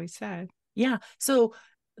 is what you always said. Yeah. So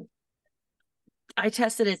I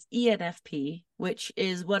tested as ENFP, which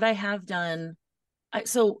is what I have done.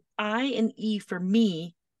 So I and E for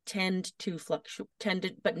me tend to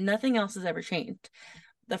fluctuate, but nothing else has ever changed.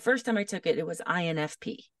 The first time I took it, it was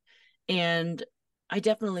INFP. And I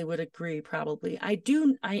definitely would agree, probably. I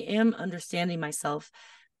am understanding myself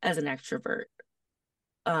as an extrovert.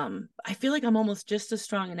 I feel like I'm almost just as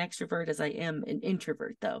strong an extrovert as I am an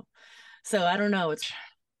introvert, though. So I don't know. It's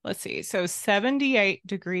Let's see. So 78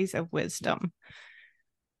 degrees of wisdom.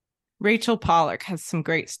 Rachel Pollack has some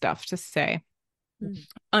great stuff to say.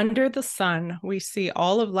 Under the sun, we see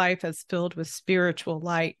all of life as filled with spiritual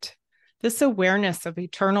light. This awareness of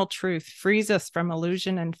eternal truth frees us from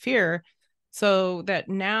illusion and fear, so that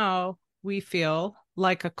now we feel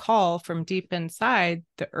like a call from deep inside,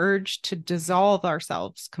 the urge to dissolve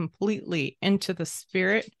ourselves completely into the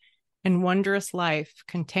spirit and wondrous life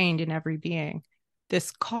contained in every being.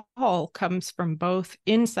 This call comes from both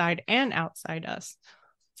inside and outside us.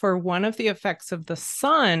 For one of the effects of the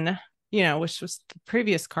sun, which was the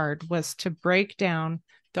previous card, was to break down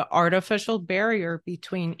the artificial barrier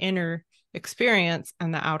between inner experience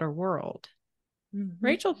and the outer world. Mm-hmm.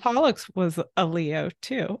 Rachel Pollack was a Leo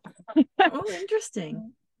too. Oh,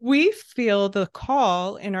 interesting. We feel the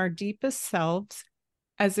call in our deepest selves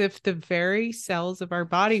as if the very cells of our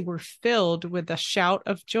body were filled with a shout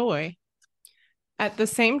of joy. At the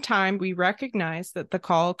same time, we recognize that the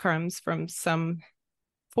call comes from some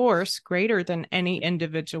force greater than any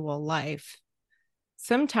individual life.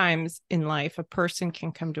 Sometimes in life, a person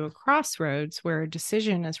can come to a crossroads where a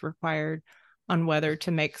decision is required on whether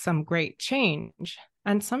to make some great change.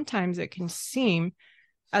 And sometimes it can seem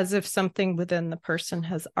as if something within the person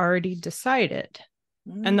has already decided.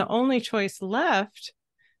 And the only choice left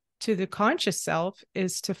to the conscious self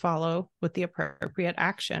is to follow with the appropriate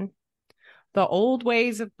action. The old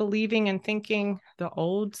ways of believing and thinking, the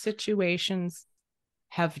old situations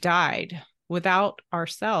have died without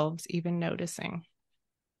ourselves even noticing.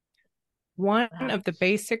 One of the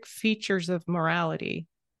basic features of morality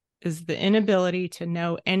is the inability to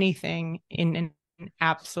know anything in an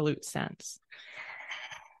absolute sense.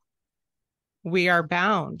 We are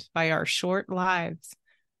bound by our short lives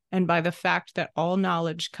and by the fact that all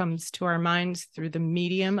knowledge comes to our minds through the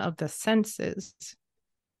medium of the senses.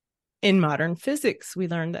 In modern physics, we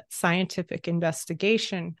learn that scientific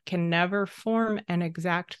investigation can never form an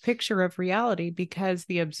exact picture of reality because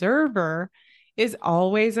the observer is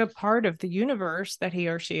always a part of the universe that he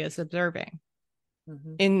or she is observing.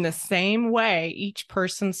 Mm-hmm. In the same way, each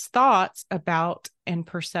person's thoughts about and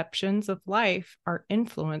perceptions of life are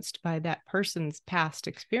influenced by that person's past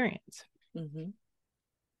experience. Mm-hmm.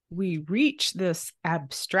 We reach this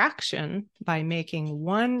abstraction by making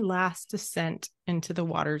one last descent into the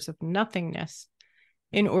waters of nothingness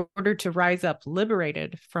in order to rise up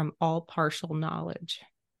liberated from all partial knowledge.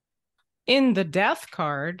 In the death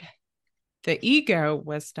card, the ego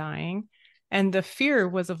was dying and the fear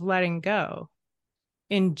was of letting go.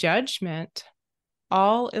 In judgment,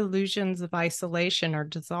 all illusions of isolation are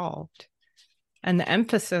dissolved, and the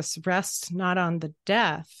emphasis rests not on the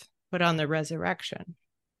death, but on the resurrection.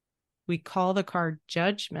 We call the card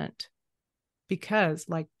judgment because,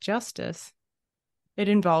 like justice, it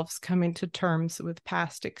involves coming to terms with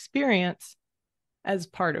past experience as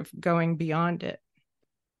part of going beyond it.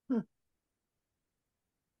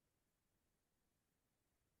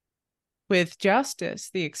 With justice,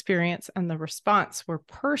 the experience and the response were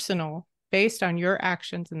personal based on your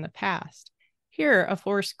actions in the past. Here, a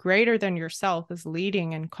force greater than yourself is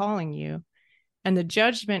leading and calling you. And the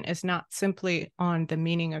judgment is not simply on the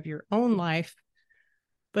meaning of your own life,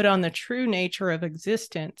 but on the true nature of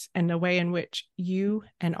existence and the way in which you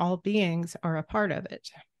and all beings are a part of it.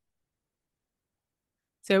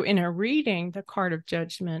 So in a reading, the card of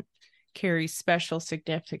judgment carries special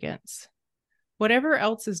significance. Whatever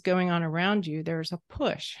else is going on around you, there's a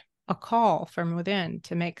push, a call from within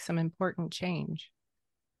to make some important change.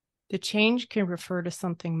 The change can refer to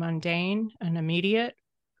something mundane and immediate,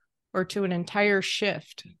 or to an entire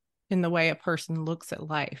shift in the way a person looks at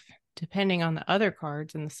life, depending on the other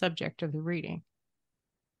cards and the subject of the reading.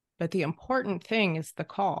 But the important thing is the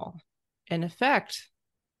call. In effect,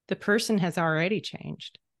 the person has already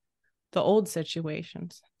changed. The old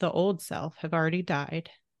situations, the old self have already died.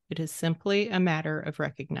 It is simply a matter of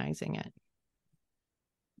recognizing it.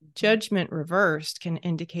 Judgment reversed can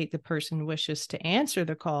indicate the person wishes to answer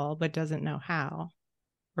the call, but doesn't know how.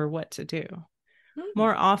 or what to do. Mm-hmm.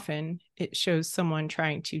 More often, it shows someone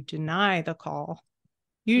trying to deny the call,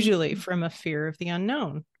 usually from a fear of the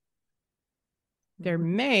unknown. There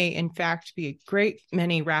may, in fact, be a great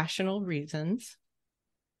many rational reasons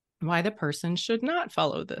why the person should not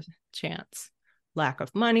follow the chance. Lack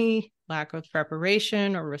of money, lack of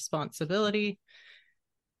preparation or responsibility.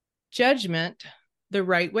 Judgment, the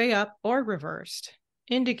right way up or reversed,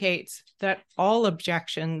 indicates that all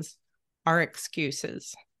objections are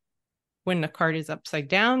excuses. When the card is upside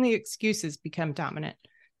down, the excuses become dominant.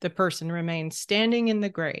 The person remains standing in the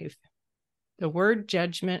grave. The word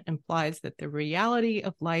judgment implies that the reality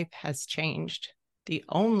of life has changed. The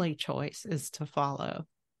only choice is to follow.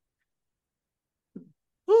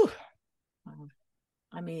 Whew.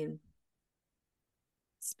 I mean,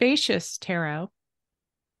 Spacious Tarot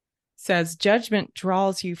says judgment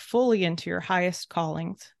draws you fully into your highest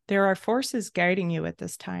callings. There are forces guiding you at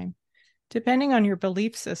this time. Depending on your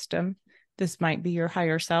belief system, this might be your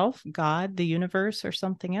higher self, God, the universe, or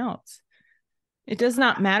something else. It does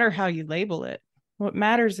not matter how you label it. What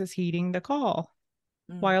matters is heeding the call.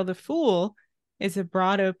 While the Fool is a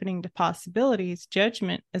broad opening to possibilities,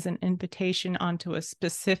 judgment is an invitation onto a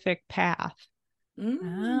specific path.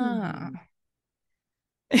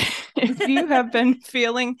 If you have been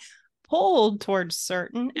feeling pulled towards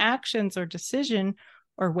certain actions or decision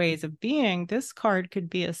or ways of being, this card could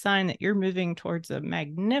be a sign that you're moving towards a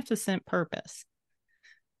magnificent purpose.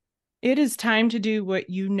 It is time to do what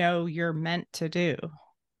you know you're meant to do.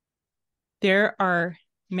 There are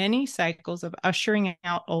many cycles of ushering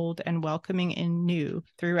out old and welcoming in new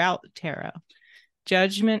throughout the tarot.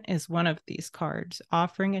 Judgment is one of these cards,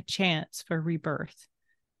 offering a chance for rebirth.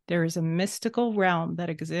 There is a mystical realm that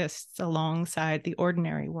exists alongside the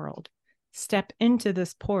ordinary world. Step into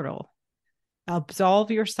this portal.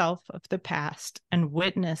 Absolve yourself of the past and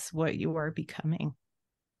witness what you are becoming.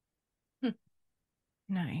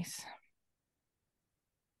 Nice.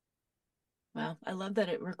 Well, I love that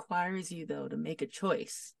it requires you, though, to make a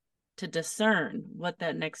choice, to discern what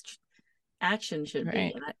that next action should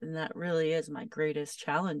be. And that really is my greatest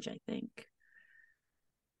challenge, I think.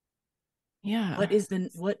 Yeah. What is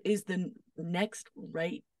the next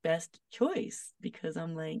right best choice? Because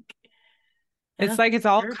I'm like, it's like it's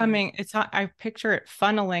all coming. I picture it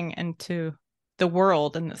funneling into the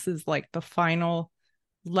world, and this is like the final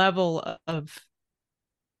level of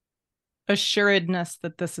assuredness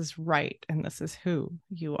that this is right and this is who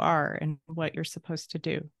you are and what you're supposed to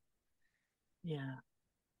do. Yeah.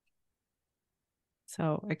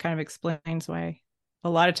 So it kind of explains why a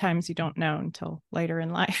lot of times you don't know until later in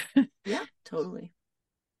life. Yeah, totally.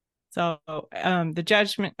 So the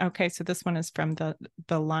judgment. Okay, so this one is from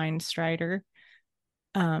the Line Strider.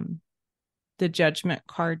 The judgment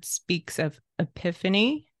card speaks of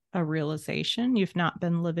epiphany, a realization you've not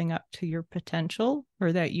been living up to your potential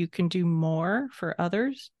or that you can do more for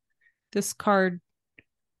others. This card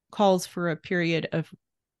calls for a period of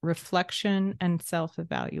reflection and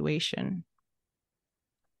self-evaluation.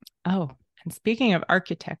 Oh, and speaking of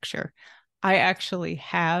architecture, I actually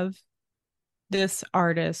have this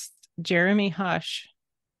artist, Jeremy Hush.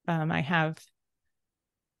 I have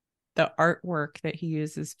the artwork that he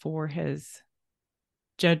uses for his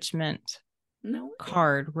judgment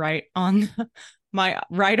card right on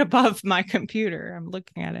right above my computer. I'm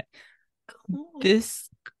looking at it. Cool. This,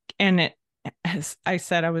 and it, as I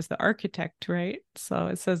said, I was the architect, right? So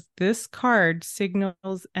it says this card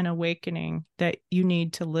signals an awakening that you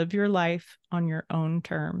need to live your life on your own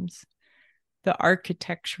terms. The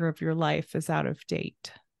architecture of your life is out of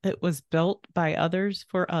date. It was built by others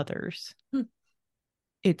for others.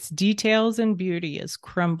 Its details and beauty is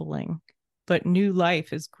crumbling, but new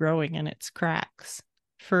life is growing in its cracks,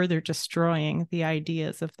 further destroying the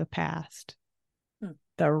ideas of the past.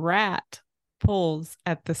 The rat pulls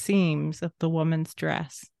at the seams of the woman's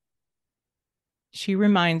dress. She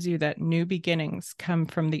reminds you that new beginnings come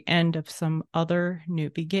from the end of some other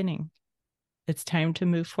new beginning. It's time to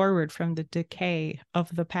move forward from the decay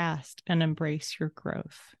of the past and embrace your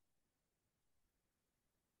growth.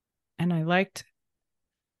 And I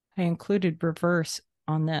included reverse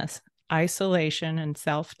on this: isolation and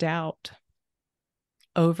self-doubt,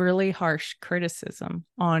 overly harsh criticism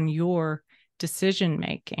on your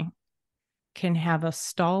decision-making can have a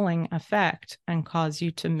stalling effect and cause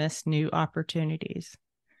you to miss new opportunities.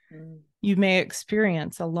 You may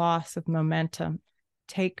experience a loss of momentum.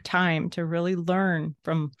 Take time to really learn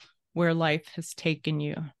from where life has taken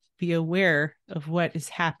you. Be aware of what is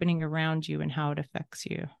happening around you and how it affects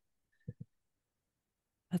you.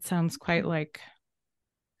 That sounds quite like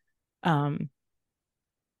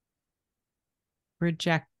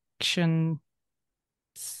rejection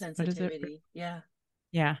What is it? Sensitivity. Yeah.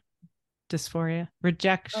 Yeah. Dysphoria.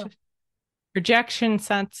 Oh, Rejection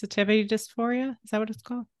sensitivity dysphoria. Is that what it's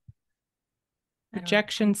called? I don't know.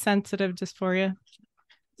 Rejection sensitive dysphoria.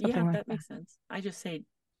 Yeah, Something like that that. makes sense. I just say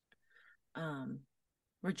um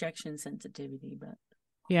rejection sensitivity, but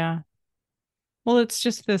Yeah. Well, it's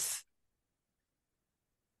just this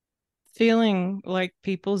feeling like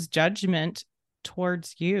people's judgment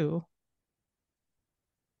towards you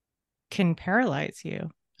can paralyze you.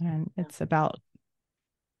 And yeah. it's about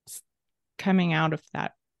coming out of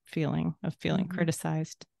that feeling of feeling Mm-hmm.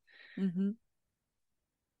 criticized. Mm-hmm.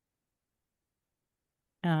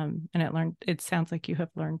 And it sounds like you have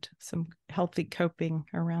learned some healthy coping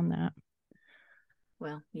around that.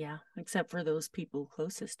 Well, yeah, except for those people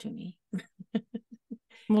closest to me.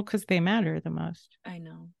 Well, because they matter the most. I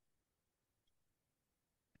know.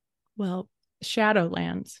 Well,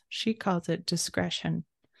 Shadowlands, she calls it discretion.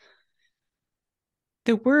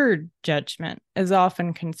 The word judgment is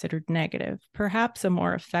often considered negative. Perhaps a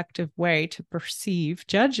more effective way to perceive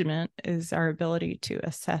judgment is our ability to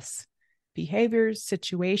assess behaviors,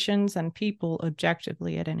 situations, and people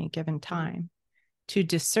objectively at any given time. To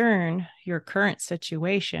discern your current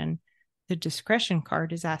situation, the discretion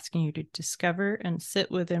card is asking you to discover and sit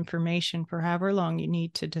with information for however long you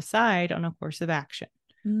need to decide on a course of action.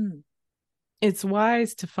 Mm. It's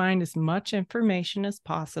wise to find as much information as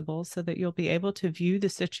possible so that you'll be able to view the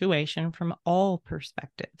situation from all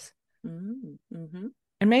perspectives. Mm-hmm.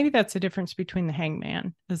 And maybe that's the difference between the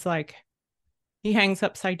hangman, is like he hangs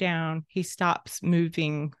upside down, he stops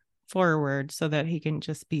moving forward so that he can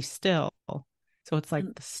just be still. So it's like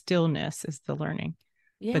And the stillness is the learning.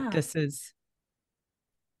 But yeah, this is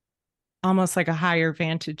almost like a higher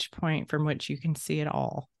vantage point from which you can see it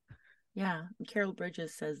all. yeah. Carol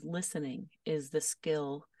Bridges says listening is the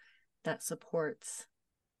skill that supports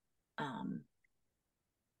um,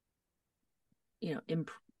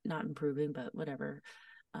 not improving, but whatever,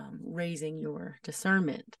 raising your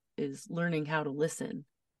discernment is learning how to listen.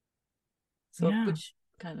 So, Yeah, which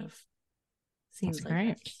kind of that's seems like great.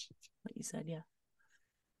 that's what you said. Yeah.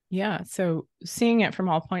 Yeah. So seeing it from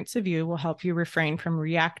all points of view will help you refrain from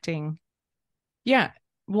reacting. Yeah.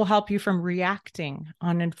 Will help you from reacting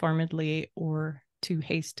uninformedly or too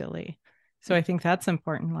hastily. So I think that's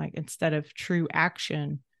important. Like instead of true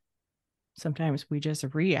action, sometimes we just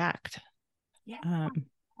react. Yeah. Um,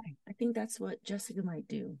 I think that's what Jessica might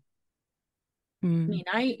do. I mm, mean,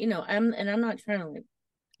 I'm not trying to like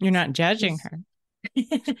you're say not judging she's,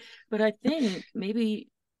 her. but I think maybe,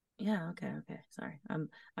 yeah, okay. Sorry. I'm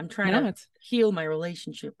trying No, to it's heal my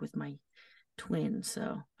relationship with my twin.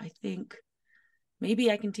 So I think maybe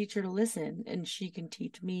I can teach her to listen and she can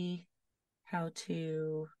teach me how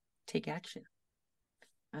to take action.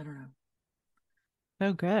 I don't know.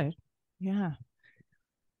 so good. Yeah.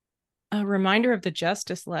 A reminder of the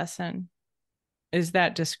justice lesson is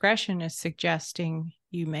that discretion is suggesting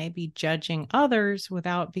you may be judging others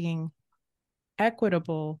without being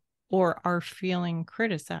equitable or are feeling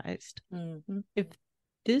criticized. Mm-hmm. If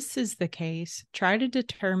this is the case, try to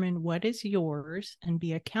determine what is yours and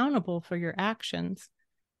be accountable for your actions,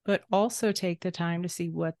 but also take the time to see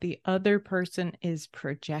what the other person is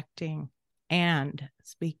projecting and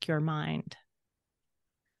speak your mind.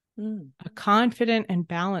 Mm. A confident and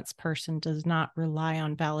balanced person does not rely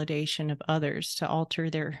on validation of others to alter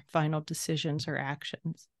their final decisions or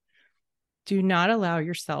actions. Do not allow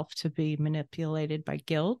yourself to be manipulated by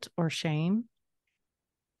guilt or shame.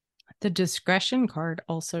 The discretion card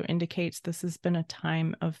also indicates this has been a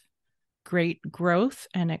time of great growth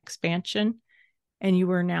and expansion, and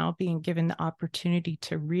you are now being given the opportunity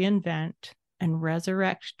to reinvent and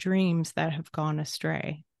resurrect dreams that have gone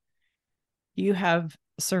astray. You have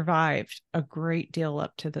survived a great deal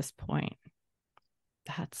up to this point.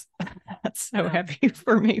 That's that's so Wow. heavy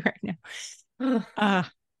for me right now.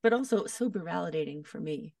 But also super validating for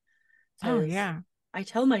me Oh because yeah. I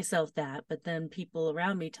tell myself that, but then people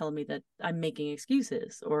around me tell me that I'm making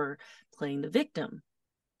excuses or playing the victim.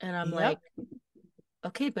 And I'm like, Yep.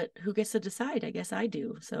 okay, but who gets to decide? I guess I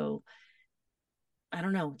do. So I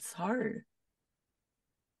don't know. It's hard.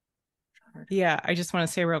 Hard. Yeah, I just want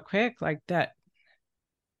to say real quick, like that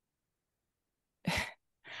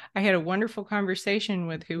I had a wonderful conversation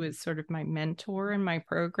with who is sort of my mentor in my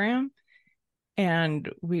program. And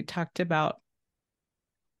we talked about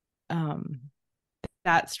um,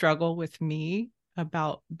 that struggle with me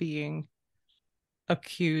about being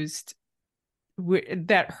accused.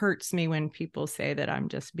 That hurts me when people say that I'm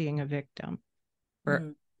just being a victim or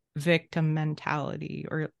Mm-hmm. victim mentality,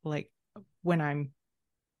 or like when I'm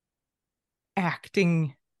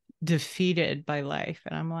acting defeated by life.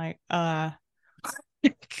 And I'm like,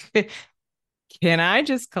 Can I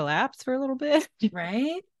just collapse for a little bit?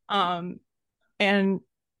 Right. Um, and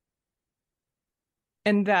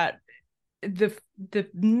that the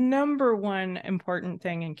number one important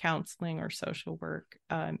thing in counseling or social work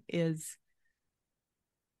is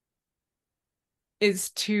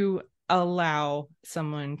to allow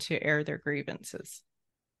someone to air their grievances.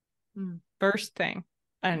 First thing,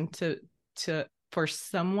 and to for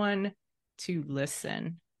someone to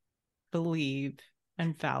listen, believe,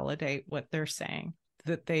 and validate what they're saying,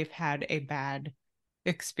 that they've had a bad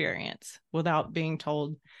experience without being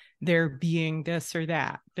told they're being this or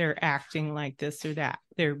that, they're acting like this or that,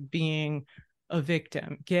 they're being a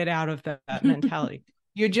victim. Get out of that mentality.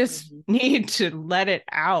 You just need to let it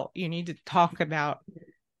out. You need to talk about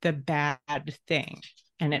the bad thing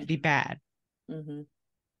and it be bad.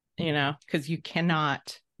 Because you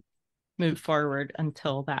cannot move forward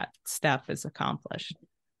until that step is accomplished.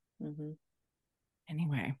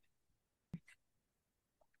 Anyway.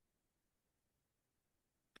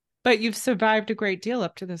 But you've survived a great deal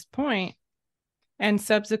up to this point and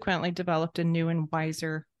subsequently developed a new and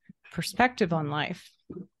wiser perspective on life.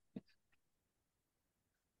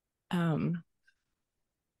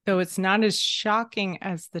 Though it's not as shocking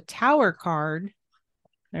as the Tower card,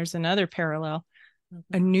 there's another parallel.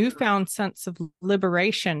 A newfound sense of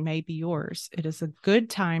liberation may be yours. It is a good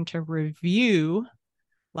time to review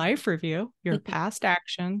your past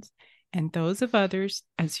actions and those of others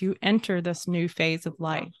as you enter this new phase of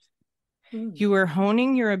life. You are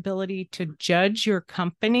honing your ability to judge your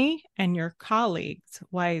company and your colleagues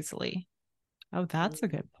wisely. Oh, that's a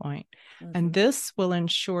good point. And this will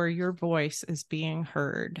ensure your voice is being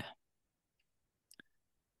heard.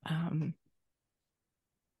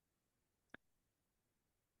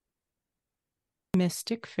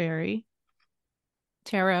 Mystic Fairy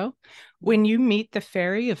Tarot. When you meet the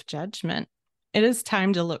Fairy of Judgment, it is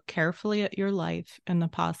time to look carefully at your life and the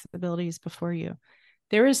possibilities before you.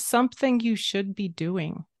 There is something you should be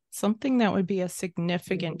doing, something that would be a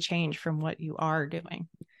significant change from what you are doing.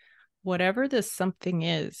 Whatever this something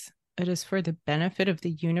is, it is for the benefit of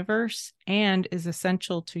the universe and is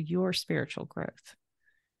essential to your spiritual growth.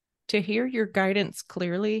 To hear your guidance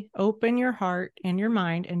clearly, open your heart and your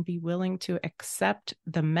mind and be willing to accept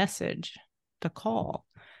the message, the call.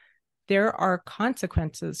 There are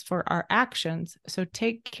consequences for our actions, so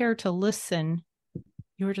take care to listen.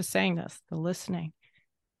 You were just saying this, the listening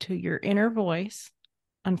to your inner voice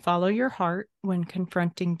and follow your heart when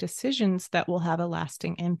confronting decisions that will have a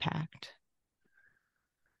lasting impact.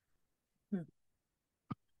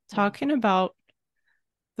 Talking about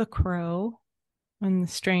the crow and the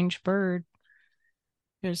strange bird,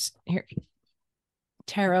 there's here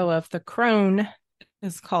tarot of the crone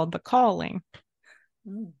is called the calling.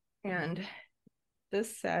 And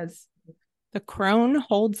this says the crone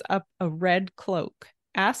holds up a red cloak,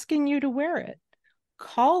 asking you to wear it,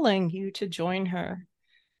 calling you to join her.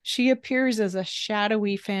 She appears as a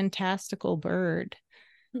shadowy, fantastical bird.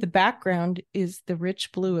 The background is the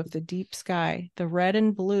rich blue of the deep sky. The red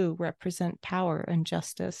and blue represent power and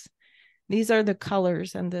justice. These are the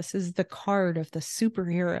colors, and this is the card of the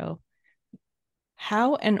superhero.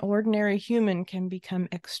 How an ordinary human can become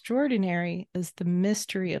extraordinary is the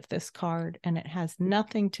mystery of this card, and it has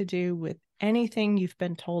nothing to do with anything you've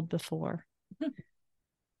been told before.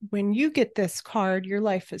 When you get this card, your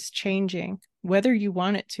life is changing, whether you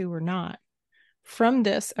want it to or not. From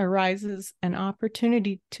this arises an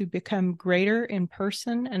opportunity to become greater in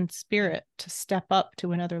person and spirit, to step up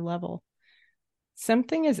to another level.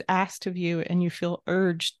 Something is asked of you and you feel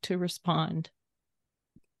urged to respond.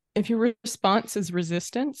 If your response is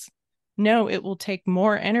resistance, know it will take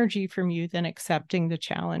more energy from you than accepting the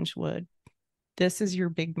challenge would. This is your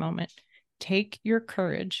big moment. Take your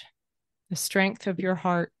courage, the strength of your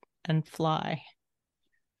heart, and fly.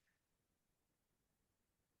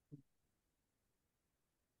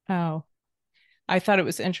 Oh, I thought it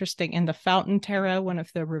was interesting. In the Fountain Tarot, one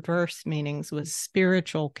of the reverse meanings was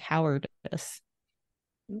spiritual cowardice.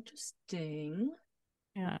 Interesting.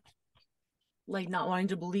 Yeah. Like not wanting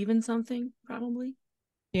to believe in something, probably.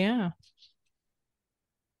 Yeah.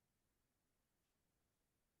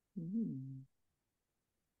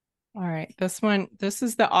 All right. This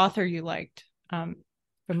is the author you liked from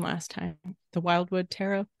last time, the Wildwood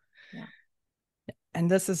Tarot. Yeah.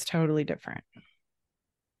 And this is totally different.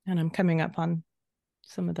 And I'm coming up on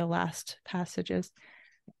some of the last passages.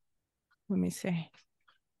 Let me see.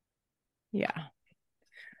 Yeah.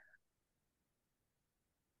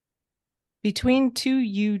 Between two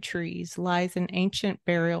yew trees lies an ancient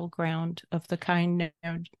burial ground of the kind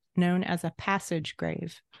known as a passage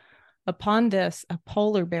grave. Upon this, a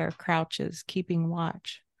polar bear crouches, keeping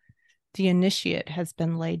watch. The initiate has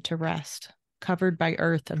been laid to rest, covered by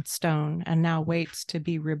earth and stone, and now waits to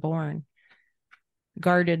be reborn,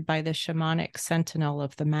 guarded by the shamanic sentinel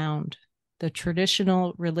of the mound. The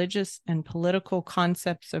traditional religious and political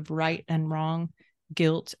concepts of right and wrong,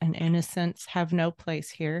 guilt and innocence have no place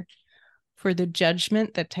here, for the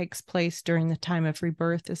judgment that takes place during the time of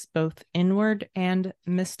rebirth is both inward and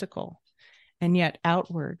mystical, and yet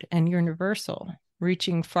outward and universal,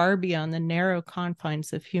 reaching far beyond the narrow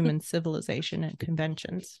confines of human civilization and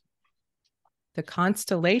conventions. The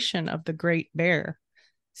constellation of the Great Bear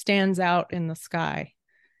stands out in the sky,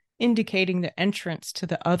 indicating the entrance to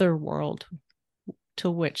the other world to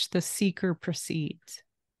which the seeker proceeds.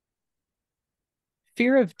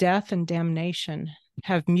 Fear of death and damnation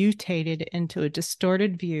have mutated into a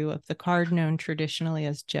distorted view of the card known traditionally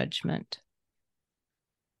as judgment,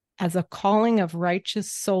 as a calling of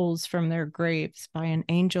righteous souls from their graves by an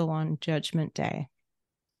angel on Judgment Day.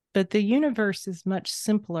 But the universe is much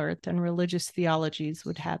simpler than religious theologies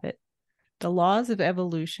would have it. The laws of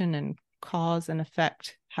evolution and cause and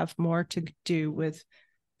effect have more to do with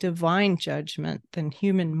divine judgment than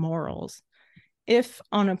human morals. If,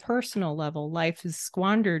 on a personal level, life is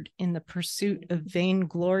squandered in the pursuit of vain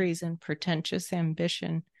glories and pretentious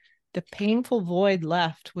ambition, the painful void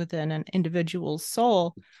left within an individual's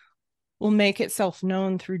soul will make itself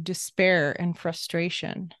known through despair and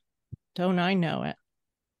frustration. Don't I know it?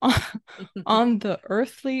 On the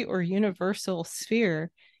earthly or universal sphere,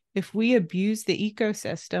 if we abuse the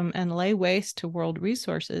ecosystem and lay waste to world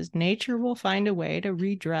resources, nature will find a way to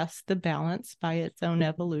redress the balance by its own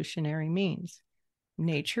evolutionary means.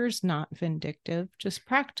 Nature's not vindictive, just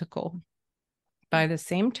practical. By the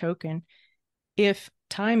same token, if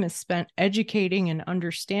time is spent educating and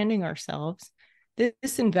understanding ourselves,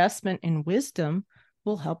 this investment in wisdom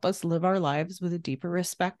will help us live our lives with a deeper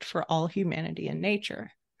respect for all humanity and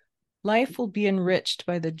nature. Life will be enriched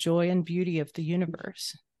by the joy and beauty of the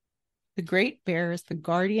universe. The Great Bear is the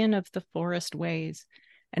guardian of the forest ways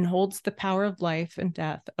and holds the power of life and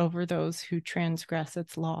death over those who transgress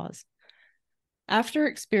its laws. After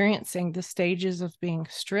experiencing the stages of being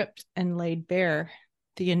stripped and laid bare,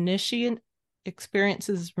 the initiate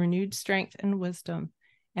experiences renewed strength and wisdom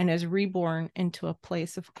and is reborn into a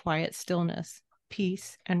place of quiet stillness,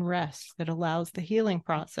 peace, and rest that allows the healing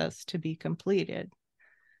process to be completed.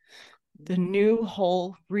 The new,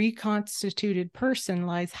 whole, reconstituted person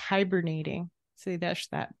lies hibernating. See, that's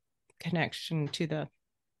that connection to the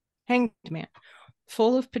Hanged Man,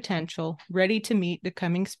 full of potential, ready to meet the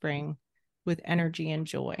coming spring with energy and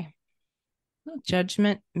joy.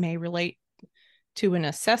 Judgment may relate to an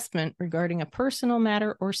assessment regarding a personal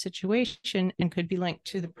matter or situation and could be linked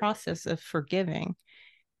to the process of forgiving.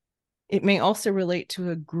 It may also relate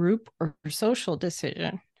to a group or social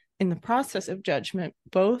decision. In the process of judgment,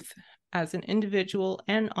 both as an individual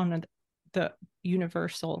and on the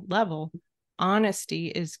universal level, honesty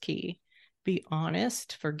is key. Be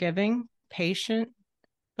honest, forgiving, patient,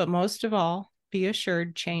 but most of all, be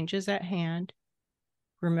assured change is at hand.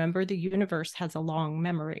 Remember, the universe has a long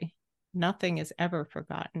memory. Nothing is ever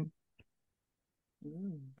forgotten.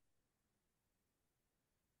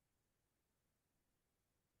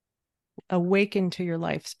 Awaken to your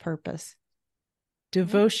life's purpose.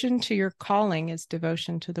 Devotion to your calling is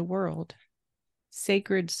devotion to the world.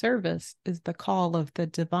 Sacred service is the call of the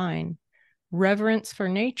divine. Reverence for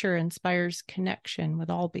nature inspires connection with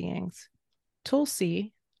all beings.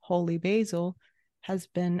 Tulsi, holy basil, has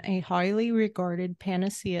been a highly regarded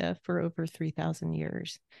panacea for over 3,000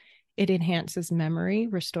 years. It enhances memory,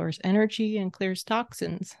 restores energy, and clears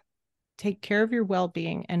toxins. Take care of your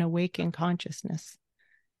well-being and awaken consciousness.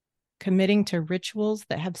 Committing to rituals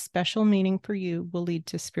that have special meaning for you will lead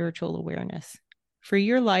to spiritual awareness. Free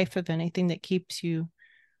your life of anything that keeps you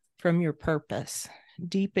from your purpose.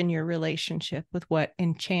 Deepen your relationship with what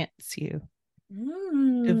enchants you.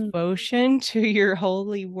 Devotion to your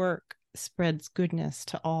holy work spreads goodness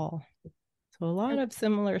to all. So a lot of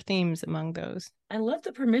similar themes among those. I love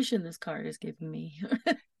the permission this card is giving me.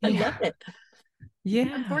 I love it.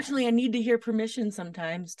 Yeah. Unfortunately, I need to hear permission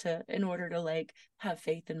sometimes in order to like have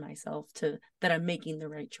faith in myself that I'm making the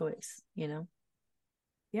right choice, you know?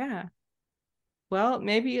 Yeah. Well,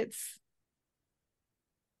 maybe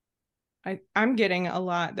I'm getting a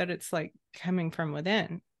lot that it's like coming from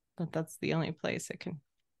within, but that's the only place it can.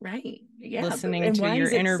 Right. Yeah. Listening to your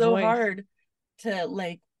inner voice. Why is it so hard to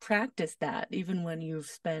like practice that even when you've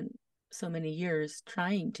spent so many years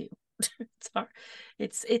trying to? It's hard.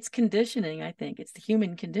 It's conditioning, I think. It's the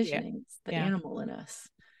human conditioning. Yeah. It's the animal in us.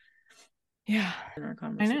 Yeah. In our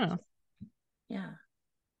conversation. I know. Yeah.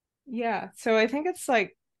 Yeah. So I think it's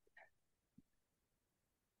like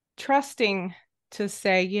trusting to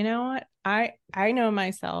say, you know what? I know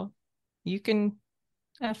myself. You can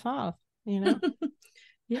F off, you know?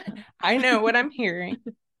 Yeah. I know what I'm hearing.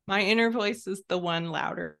 My inner voice is the one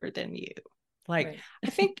louder than you. Like, Right. I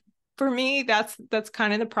think for me, that's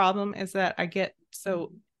kind of the problem, is that I get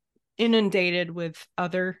so inundated with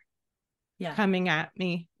other Yeah. coming at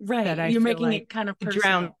me Right. that I You're feel making like it kind of it personal.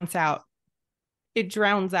 drowns out. It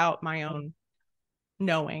drowns out my own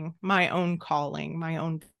knowing, my own calling, my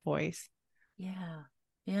own voice. Yeah.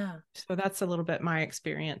 Yeah. So that's a little bit my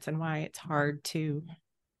experience and why it's hard to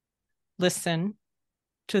listen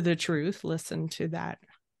to the truth, listen to that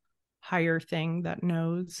higher thing that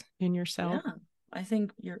knows in yourself. Yeah. I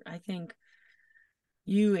think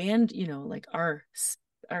you and, like our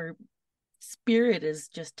spirit is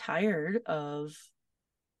just tired of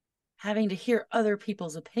having to hear other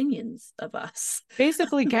people's opinions of us.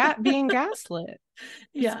 Basically, being gaslit. It's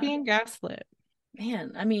Yeah. being gaslit.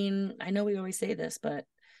 Man, I mean, I know we always say this, but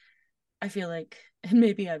I feel like, and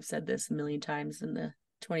maybe I've said this a million times in the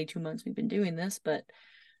 22 months we've been doing this, but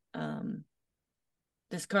um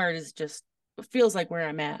this card is just feels like where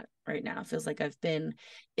I'm at right now. It feels like I've been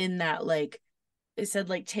in that, like it said,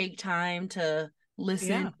 like take time to Yeah.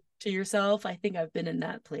 listen to yourself. I think I've been in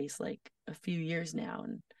that place like a few years now,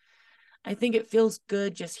 and I think it feels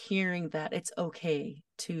good just hearing that it's okay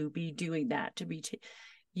to be doing that, to be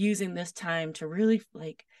using this time to really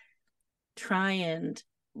like try and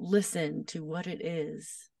listen to what it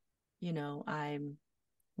is, I'm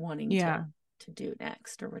wanting Yeah. to do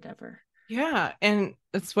next or whatever. Yeah. And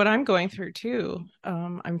it's what I'm going through too.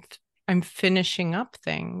 I'm finishing up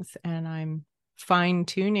things and I'm fine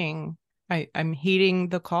tuning. I'm heeding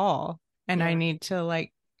the call and I Yeah. need to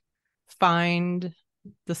like find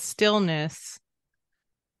the stillness.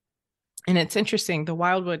 And it's interesting. The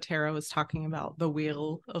Wildwood Tarot was talking about the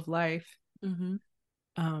wheel of life. Mm-hmm.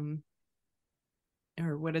 Um,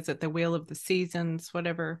 or what is it? The wheel of the seasons,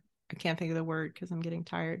 whatever. I can't think of the word because I'm getting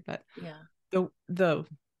tired, but Yeah. the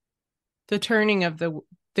turning of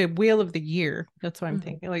the wheel of the year. That's what I'm Mm-hmm.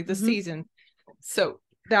 thinking, like the Mm-hmm. season. So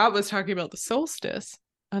that was talking about the solstice,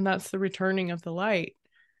 and that's the returning of the light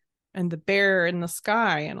and the bear in the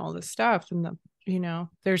sky and all this stuff. And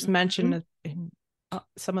there's Mm-hmm. mention in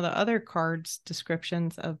some of the other cards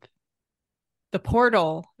descriptions of the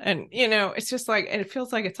portal, and it's just like it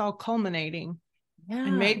feels like it's all culminating. And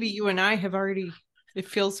Yeah. maybe you and I have already. It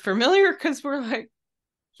feels familiar because we're like,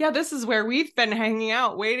 yeah, this is where we've been hanging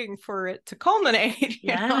out waiting for it to culminate.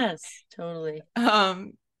 Yes, totally.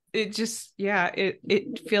 um it just, yeah, it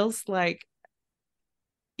feels like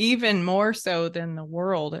even more so than the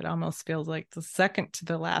world, it almost feels like the second to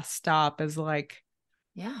the last stop is like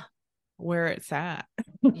Yeah. where it's at.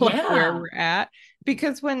 Like where Yeah. we're at,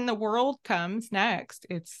 because when the world comes next,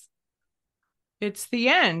 it's the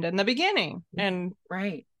end and the beginning, and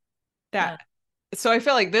Right. Yeah. that, so I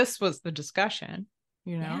feel like this was the discussion.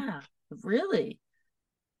 Yeah. Really.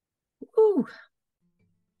 Ooh.